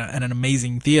 at an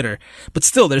amazing theater, but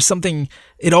still there's something,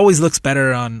 it always looks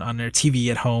better on their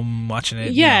TV at home, watching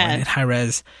it, you know, in high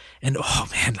res. And oh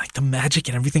man, like, the magic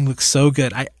and everything looks so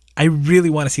good. I really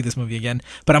want to see this movie again,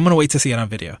 but I'm going to wait to see it on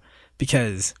video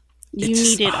because you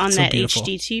need it on that beautiful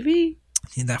HD TV.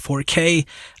 In that 4K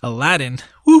Aladdin.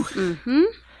 Woo.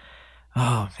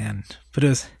 Oh man. But it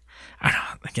was, I don't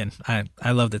know, again,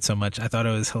 I loved it so much. I thought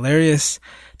it was hilarious.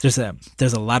 There's a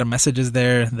lot of messages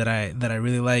there that I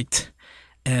really liked.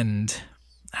 And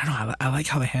I don't know, I like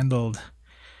how they handled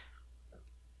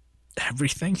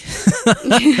everything.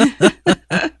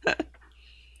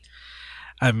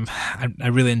 I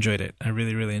really enjoyed it. I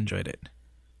really, really enjoyed it.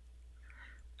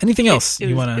 Anything else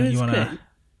you wanna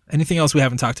anything else we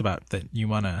haven't talked about that you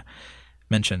wanna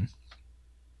mention?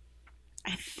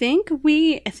 I think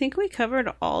we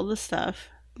covered all the stuff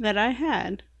that I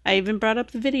had. I even brought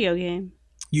up the video game.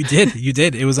 You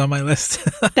did. It was on my list.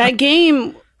 That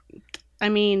game, I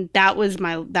mean, that was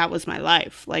my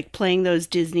life. Like, playing those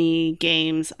Disney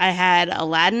games. I had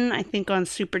Aladdin, I think, on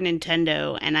Super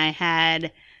Nintendo, and I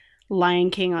had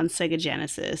Lion King on Sega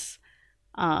Genesis.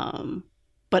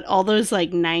 But all those,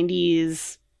 like,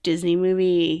 90s Disney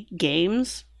movie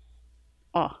games,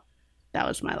 oh, that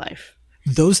was my life.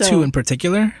 Those two in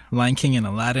particular, Lion King and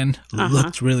Aladdin,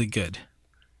 looked really good.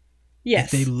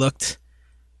 Yes. Like, they looked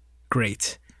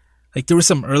great. Like, there were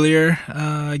some earlier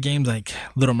games, like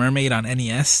Little Mermaid on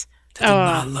NES, that did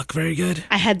not look very good.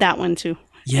 I had that one too.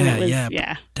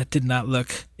 Yeah. That did not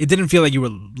look... It didn't feel like you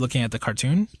were looking at the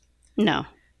cartoon. No.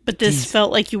 But this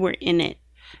felt like you were in it.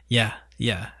 Yeah.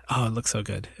 Oh, it looks so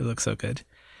good.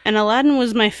 And Aladdin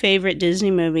was my favorite Disney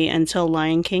movie until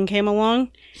Lion King came along.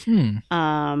 And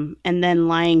then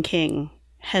Lion King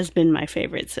has been my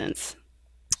favorite since.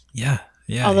 Yeah.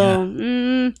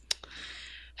 Although,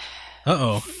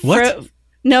 what?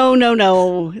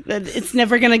 No. It's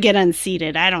never going to get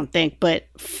unseated, I don't think. But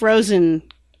Frozen,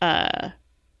 I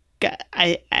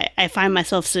find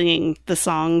myself singing the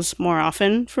songs more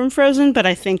often from Frozen, but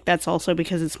I think that's also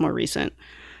because it's more recent.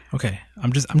 Okay.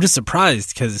 I'm just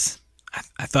surprised because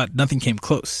I thought nothing came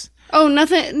close. Oh,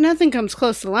 nothing comes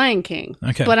close to Lion King.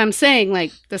 Okay. But I'm saying,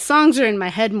 like, the songs are in my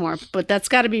head more, but that's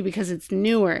got to be because it's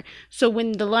newer. So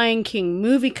when the Lion King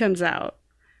movie comes out,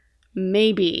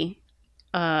 maybe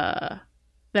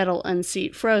that'll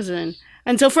unseat Frozen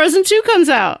until Frozen 2 comes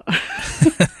out.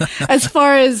 As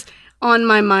far as on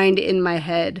my mind, in my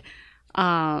head.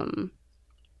 But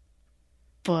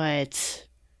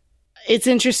it's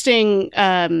interesting.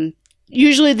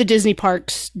 Usually the Disney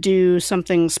parks do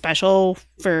something special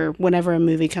for whenever a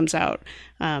movie comes out.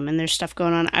 And there's stuff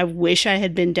going on. I wish I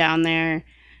had been down there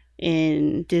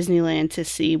in Disneyland to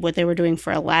see what they were doing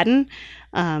for Aladdin.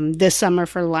 This summer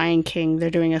for Lion King, they're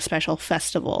doing a special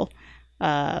festival,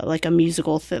 like a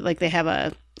musical. Like, they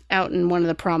have out in one of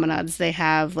the promenades, they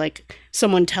have, like,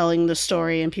 someone telling the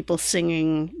story and people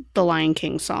singing the Lion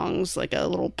King songs, like a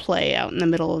little play out in the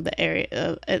middle of the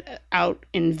area, out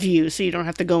in view, so you don't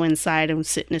have to go inside and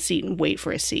sit in a seat and wait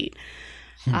for a seat.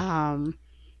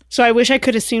 So I wish I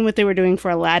could have seen what they were doing for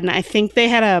Aladdin. I think they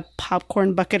had a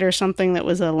popcorn bucket or something that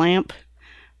was a lamp.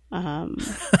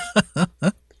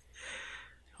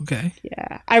 Okay.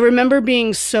 Yeah. I remember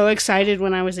being so excited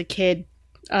when I was a kid.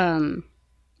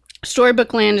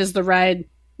 Storybook Land is the ride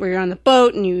where you're on the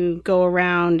boat and you go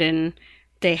around and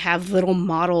they have little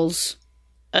models.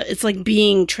 It's like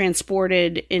being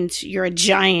transported into, you're a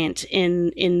giant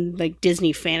in like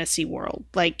Disney fantasy world.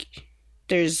 Like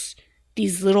there's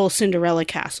these little Cinderella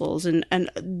castles and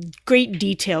great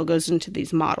detail goes into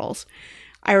these models.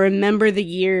 I remember the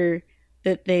year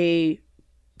that they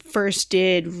first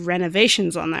did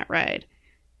renovations on that ride,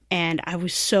 and I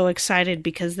was so excited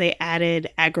because they added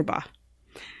Agrabah.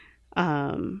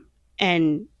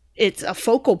 And it's a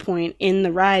focal point in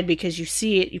the ride because you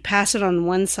see it, you pass it on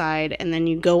one side, and then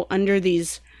you go under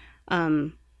these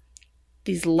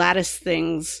lattice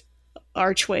things,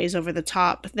 archways over the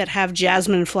top that have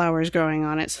jasmine flowers growing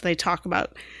on it. So they talk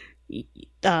about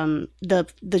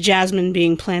the jasmine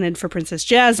being planted for Princess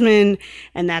Jasmine,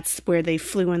 and that's where they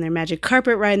flew on their magic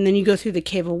carpet ride. And then you go through the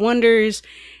Cave of Wonders,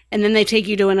 and then they take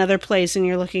you to another place, and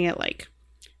you're looking at like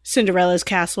Cinderella's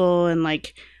castle and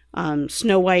like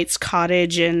Snow White's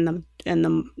cottage and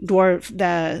the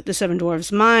dwarf, the seven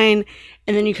dwarves mine,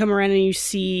 and then you come around and you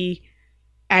see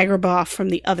Agrabah from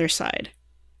the other side.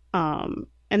 And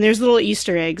there's little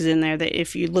Easter eggs in there that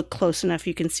if you look close enough,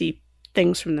 you can see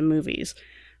things from the movies.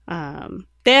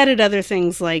 They added other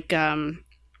things like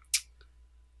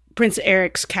Prince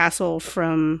Eric's castle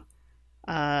from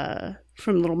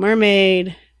Little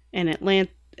Mermaid and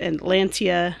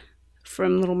Atlantia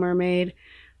from Little Mermaid.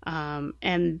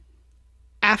 And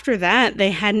after that,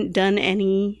 they hadn't done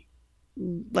any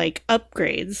like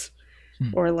upgrades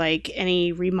or like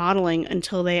any remodeling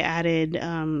until they added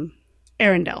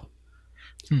Arendelle.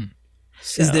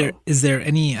 So, is there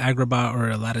any Agrabah or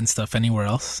Aladdin stuff anywhere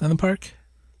else in the park?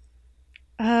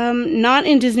 Not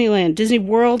in Disneyland. Disney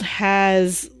World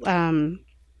has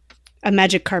a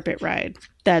magic carpet ride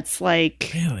that's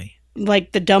like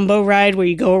like the Dumbo ride where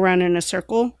you go around in a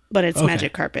circle, but it's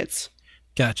magic carpets.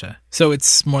 Gotcha. So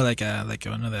it's more like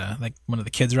one of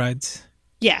the kids' rides.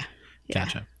 Yeah.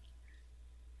 Gotcha.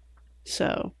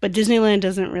 So, but Disneyland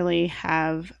doesn't really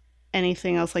have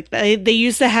anything else like that. They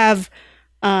used to have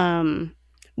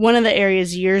one of the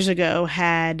areas years ago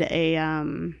had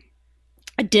a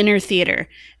dinner theater,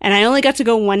 and I only got to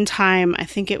go one time. I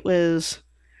think it was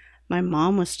my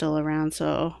mom was still around,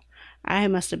 so I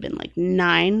must have been like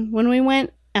 9 when we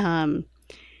went and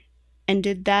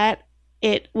did that.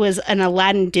 It was an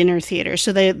Aladdin dinner theater,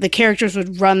 so the characters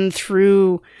would run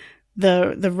through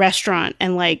the restaurant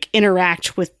and like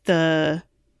interact with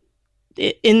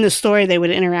in the story they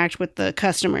would interact with the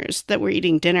customers that were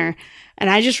eating dinner. And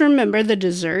I just remember the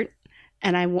dessert,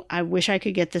 and I wish I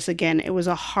could get this again. It was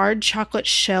a hard chocolate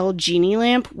shell genie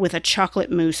lamp with a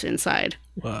chocolate mousse inside.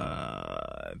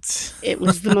 What? It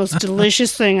was the most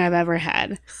delicious thing I've ever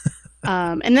had.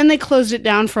 And then they closed it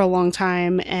down for a long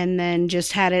time and then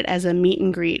just had it as a meet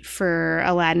and greet for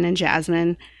Aladdin and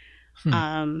Jasmine.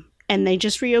 And they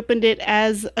just reopened it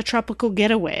as a tropical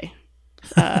getaway.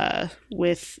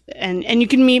 And you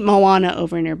can meet Moana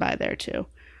over nearby there too.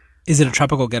 Is it a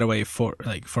tropical getaway for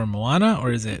Moana,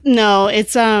 or is it? No,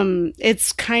 it's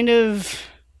kind of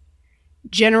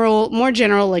more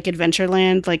general like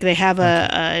Adventureland. Like they have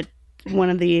a one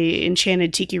of the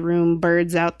enchanted tiki room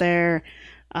birds out there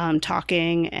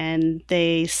talking, and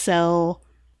they sell.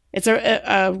 It's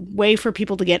a way for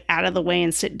people to get out of the way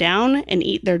and sit down and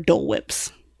eat their Dole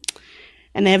Whips,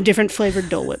 and they have different flavored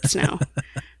Dole Whips now.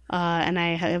 And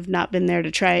I have not been there to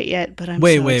try it yet, but I'm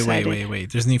excited.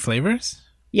 Wait. There's new flavors?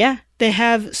 Yeah, they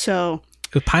have. So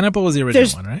the pineapple was the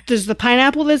original one, right? There's the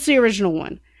pineapple that's the original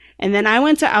one. And then I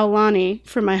went to Aulani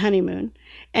for my honeymoon,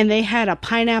 and they had a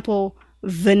pineapple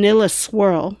vanilla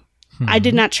swirl. I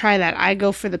did not try that. I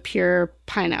go for the pure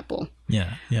pineapple.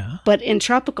 Yeah. But in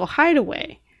Tropical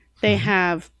Hideaway, they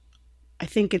have, I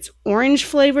think it's orange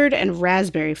flavored and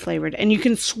raspberry flavored, and you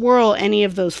can swirl any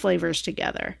of those flavors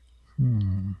together.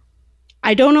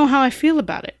 I don't know how I feel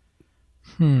about it.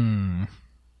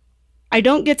 I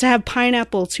don't get to have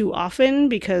pineapple too often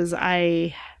because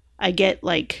I get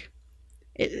like,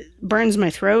 it burns my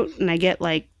throat, and I get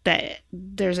like that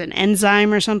there's an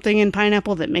enzyme or something in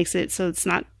pineapple that makes it so it's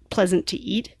not pleasant to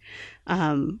eat.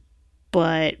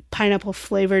 But pineapple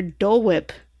flavored Dole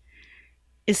Whip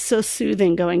is so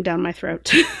soothing going down my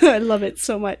throat. I love it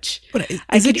so much. But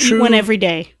I could eat one every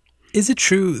day. Is it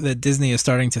true that Disney is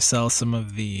starting to sell some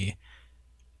of the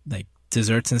like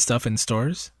desserts and stuff in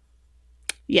stores?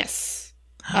 Yes.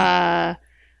 I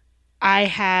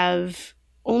have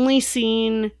only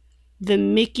seen the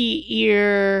Mickey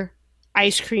ear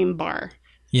ice cream bar.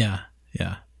 Yeah.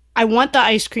 I want the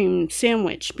ice cream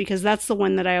sandwich because that's the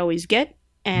one that I always get.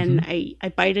 And I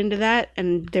bite into that,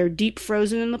 and they're deep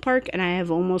frozen in the park, and I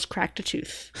have almost cracked a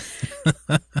tooth.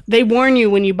 They warn you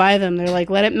when you buy them. They're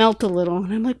like, let it melt a little.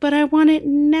 And I'm like, but I want it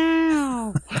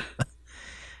now.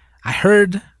 I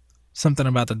heard something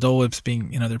about the Dole Whips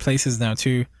being in other places now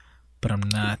too, but I'm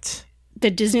not.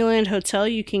 The Disneyland Hotel,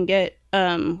 you can get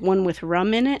one with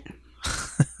rum in it.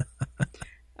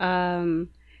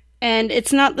 And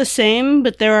it's not the same,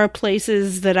 but there are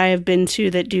places that I have been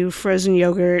to that do frozen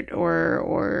yogurt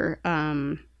or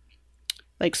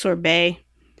like sorbet,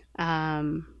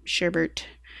 sherbet,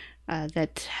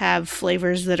 that have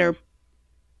flavors that are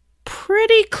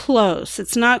pretty close.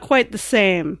 It's not quite the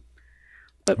same,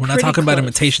 but we're not talking about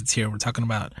imitations here. We're talking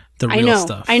about the real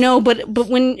stuff. I know, but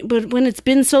when it's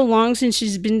been so long since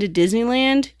she's been to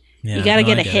Disneyland, you got to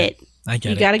get a hit. I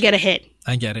get it. You got to get a hit.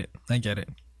 I get it.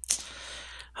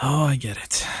 Oh, I get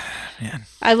it, man.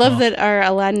 I love that our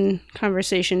Aladdin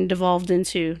conversation devolved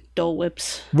into Dole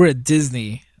Whips. We're a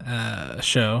Disney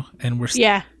show, and we're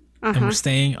and we're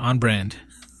staying on brand.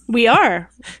 We are.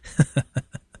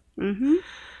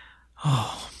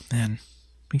 Oh man,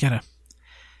 we gotta.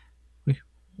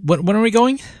 When are we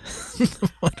going? When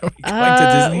are we going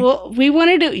to Disney? Well, we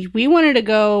wanted to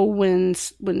go when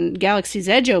Galaxy's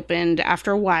Edge opened after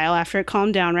a while, after it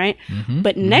calmed down, right?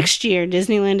 But next year,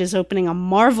 Disneyland is opening a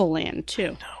Marvel Land too.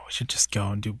 No, we should just go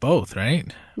and do both,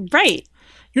 right? Right.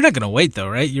 You're not gonna wait though,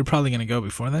 right? You're probably gonna go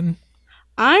before then.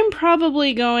 I'm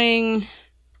probably going.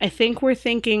 I think we're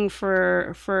thinking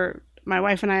for my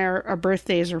wife and I, our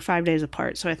birthdays are 5 days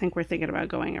apart, so I think we're thinking about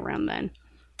going around then.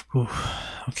 Ooh,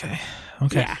 okay.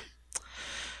 Yeah.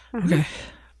 Okay.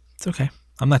 It's okay.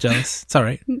 I'm not jealous. It's all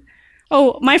right.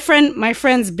 Oh, my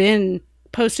friend's been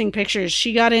posting pictures.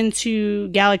 She got into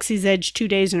Galaxy's Edge 2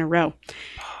 days in a row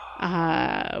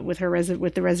with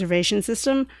the reservation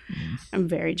system. I'm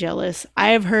very jealous. I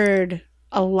have heard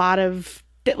a lot of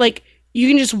like you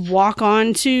can just walk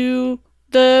on to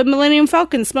the Millennium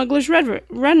Falcon Smuggler's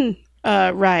Run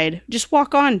ride. Just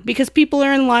walk on because people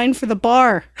are in line for the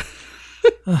bar.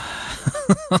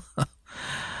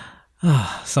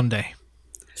 Someday.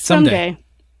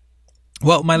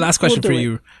 Well, my last question for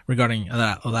you regarding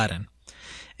Aladdin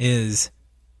is,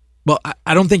 well,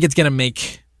 I don't think it's going to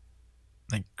make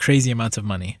like crazy amounts of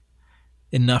money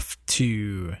enough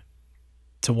to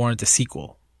warrant a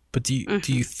sequel. But do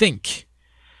you think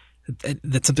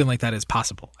that something like that is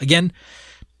possible? Again,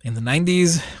 in the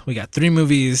 90s, we got 3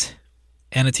 movies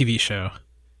and a TV show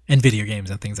and video games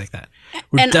and things like that.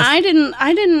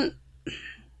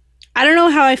 I don't know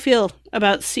how I feel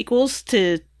about sequels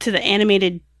to the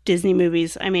animated Disney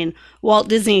movies. I mean, Walt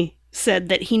Disney said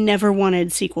that he never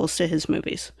wanted sequels to his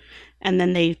movies, and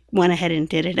then they went ahead and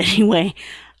did it anyway.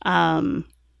 I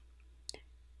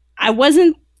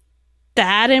wasn't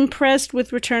that impressed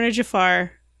with Return of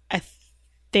Jafar. I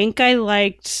think I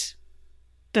liked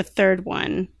the third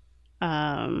one.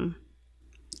 And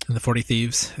the 40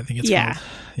 Thieves, I think it's called.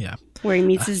 Yeah. Where he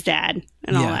meets his dad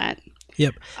and all that.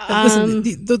 Yep. Listen,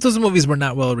 those movies were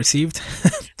not well received.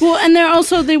 Well, and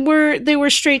they were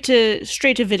straight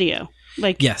to video.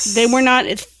 Like, yes, they were not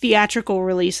theatrical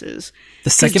releases. The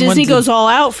second Disney goes all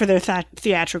out for their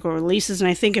theatrical releases, and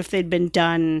I think if they'd been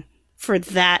done for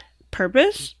that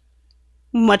purpose,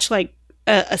 much like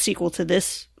a sequel to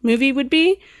this movie would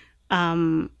be,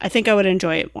 I think I would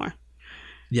enjoy it more.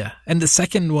 Yeah, and the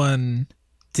second one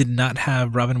did not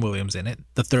have Robin Williams in it.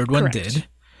 The third one did.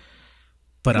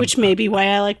 But which may be why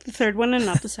I like the third one and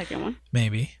not the second one.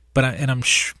 Maybe. But I'm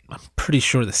pretty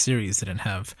sure the series didn't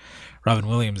have Robin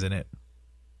Williams in it.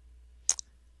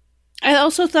 I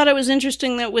also thought it was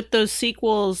interesting that with those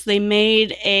sequels, they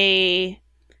made a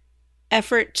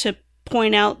effort to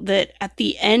point out that at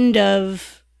the end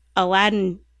of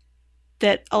Aladdin,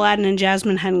 that Aladdin and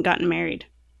Jasmine hadn't gotten married.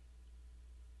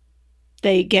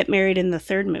 They get married in the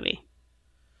third movie.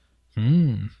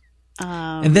 And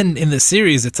then in the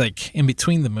series, it's like in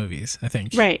between the movies, I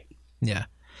think. Right. Yeah.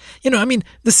 I mean,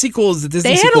 the sequels, the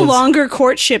Disney sequels... They had a longer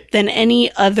courtship than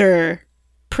any other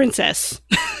princess.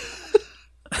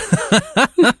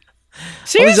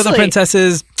 Seriously. All these other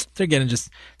princesses, they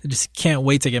just can't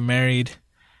wait to get married.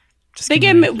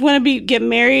 Want to get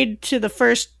married to the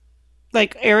first,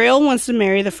 like Ariel wants to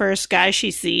marry the first guy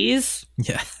she sees.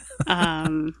 Yeah.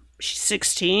 She's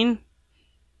 16.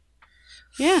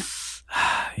 Yeah.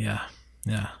 Yeah.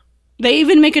 They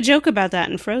even make a joke about that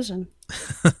in Frozen.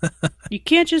 You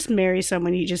can't just marry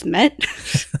someone you just met.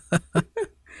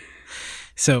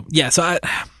 So I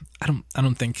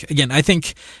don't think, again, I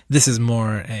think this is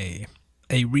more a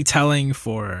retelling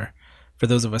for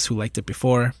those of us who liked it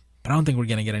before, but I don't think we're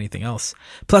going to get anything else.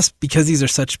 Plus, because these are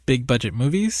such big budget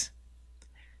movies,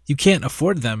 you can't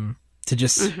afford them to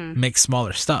just make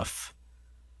smaller stuff.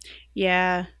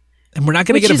 Yeah. And we're not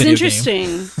going to get a video game. Which is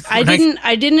interesting.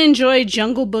 I didn't enjoy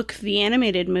Jungle Book, the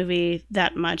animated movie,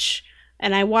 that much.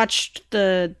 And I watched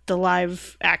the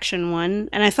live action one,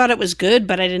 and I thought it was good,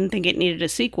 but I didn't think it needed a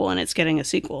sequel, and it's getting a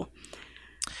sequel.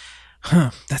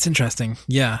 Huh. That's interesting.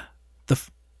 Yeah.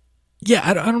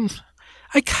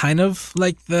 I kind of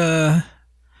like the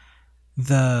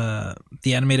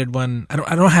animated one.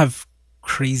 I don't have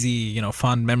crazy,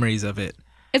 fond memories of it.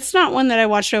 It's not one that I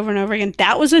watched over and over again.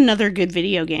 That was another good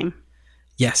video game.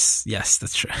 Yes,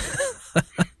 that's true.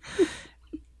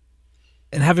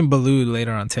 And having Baloo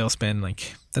later on Tailspin,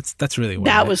 like that's really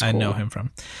what I know him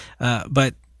from.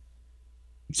 But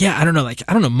yeah, I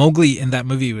don't know. Mowgli in that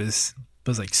movie was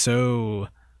like so,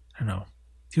 I don't know.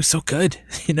 He was so good,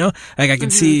 Like I can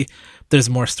see there's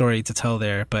more story to tell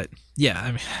there, but yeah,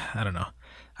 I mean, I don't know.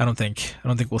 I don't think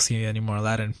we'll see any more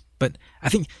Aladdin, but I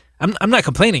think I'm not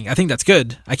complaining. I think that's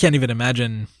good. I can't even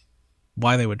imagine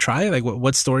why they would try. Like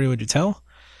what story would you tell?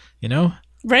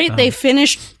 Right, they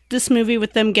finished this movie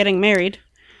with them getting married.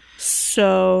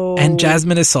 So and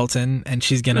Jasmine is Sultan, and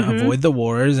she's going to avoid the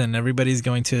wars, and everybody's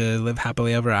going to live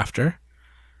happily ever after.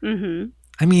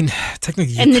 I mean,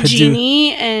 technically, and the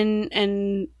genie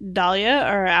and Dahlia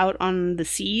are out on the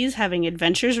seas having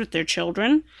adventures with their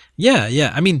children.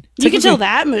 Yeah. I mean, you could tell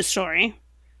that story.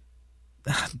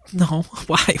 No,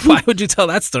 why would you tell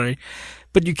that story?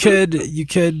 But you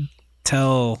could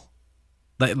tell.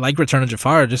 Like Return of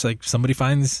Jafar, just like somebody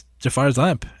finds Jafar's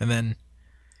lamp, and then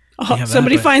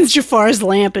somebody finds Jafar's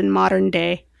lamp in modern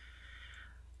day.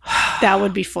 That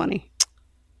would be funny.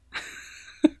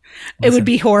 It would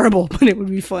be horrible, but it would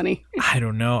be funny. I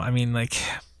don't know. I mean, like,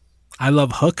 I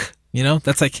love Hook.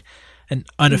 That's like an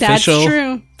unofficial. That's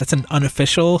true. That's an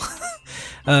unofficial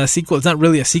sequel. It's not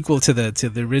really a sequel to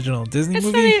the original Disney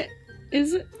movie.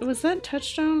 Is it? Was that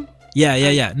Touchstone?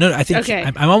 Yeah. No, I think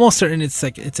I'm almost certain it's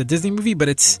a Disney movie, but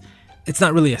it's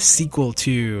not really a sequel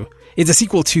to. It's a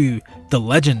sequel to The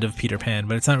Legend of Peter Pan,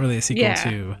 but it's not really a sequel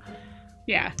to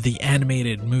the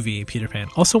animated movie Peter Pan.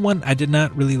 Also, one I did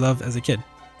not really love as a kid.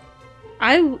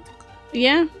 I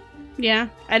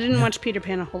didn't watch Peter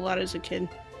Pan a whole lot as a kid.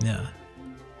 Yeah.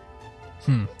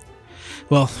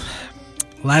 Well,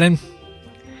 Aladdin,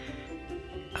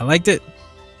 I liked it.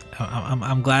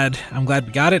 I'm glad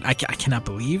we got it. I cannot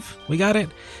believe we got it.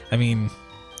 I mean,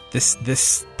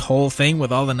 this whole thing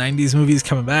with all the 90s movies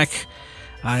coming back,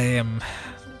 I'm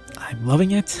loving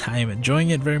it. I am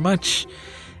enjoying it very much,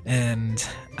 and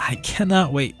I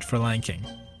cannot wait for Lion King.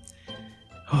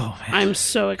 Oh man, I'm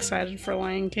so excited for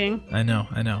Lion King. I know.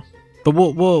 But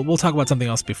we'll talk about something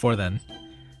else before then.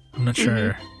 I'm not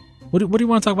sure. What do you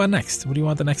want to talk about next? What do you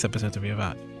want the next episode to be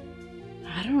about?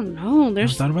 I don't know. You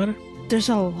thought about it? There's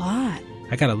a lot.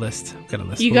 I got a list.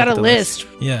 You got a list?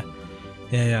 Yeah.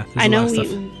 I know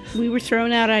we were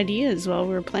throwing out ideas while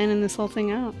we were planning this whole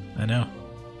thing out. I know.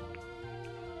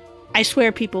 I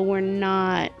swear people were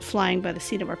not flying by the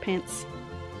seat of our pants.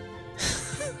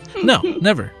 No,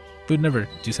 never. We would never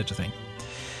do such a thing.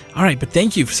 All right, but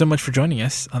thank you so much for joining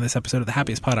us on this episode of The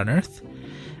Happiest Pod on Earth.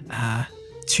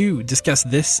 To discuss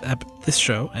this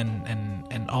show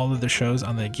and all of the shows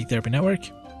on the Geek Therapy Network,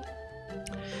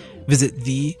 visit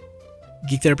the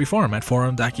Geek Therapy Forum at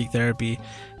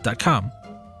forum.geektherapy.com.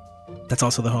 That's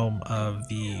also the home of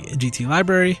the GT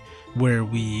Library, where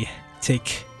we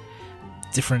take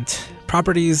different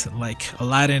properties like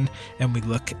Aladdin and we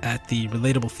look at the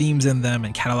relatable themes in them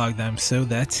and catalog them so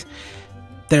that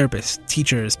therapists,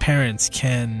 teachers, parents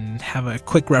can have a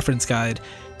quick reference guide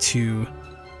to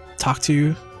talk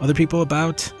to other people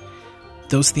about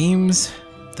those themes,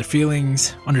 their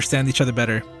feelings, understand each other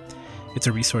better. It's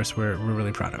a resource we're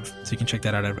really proud of. So you can check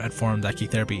that out at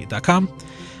forum.geektherapy.com.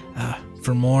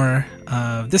 For more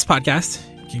of this podcast,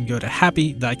 you can go to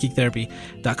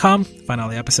happy.geektherapy.com, find all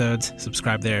the episodes,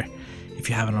 subscribe there if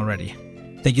you haven't already.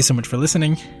 Thank you so much for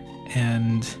listening,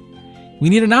 and we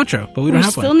need an outro, but we don't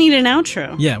have one. We still need an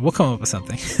outro. Yeah, we'll come up with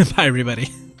something. Bye, everybody.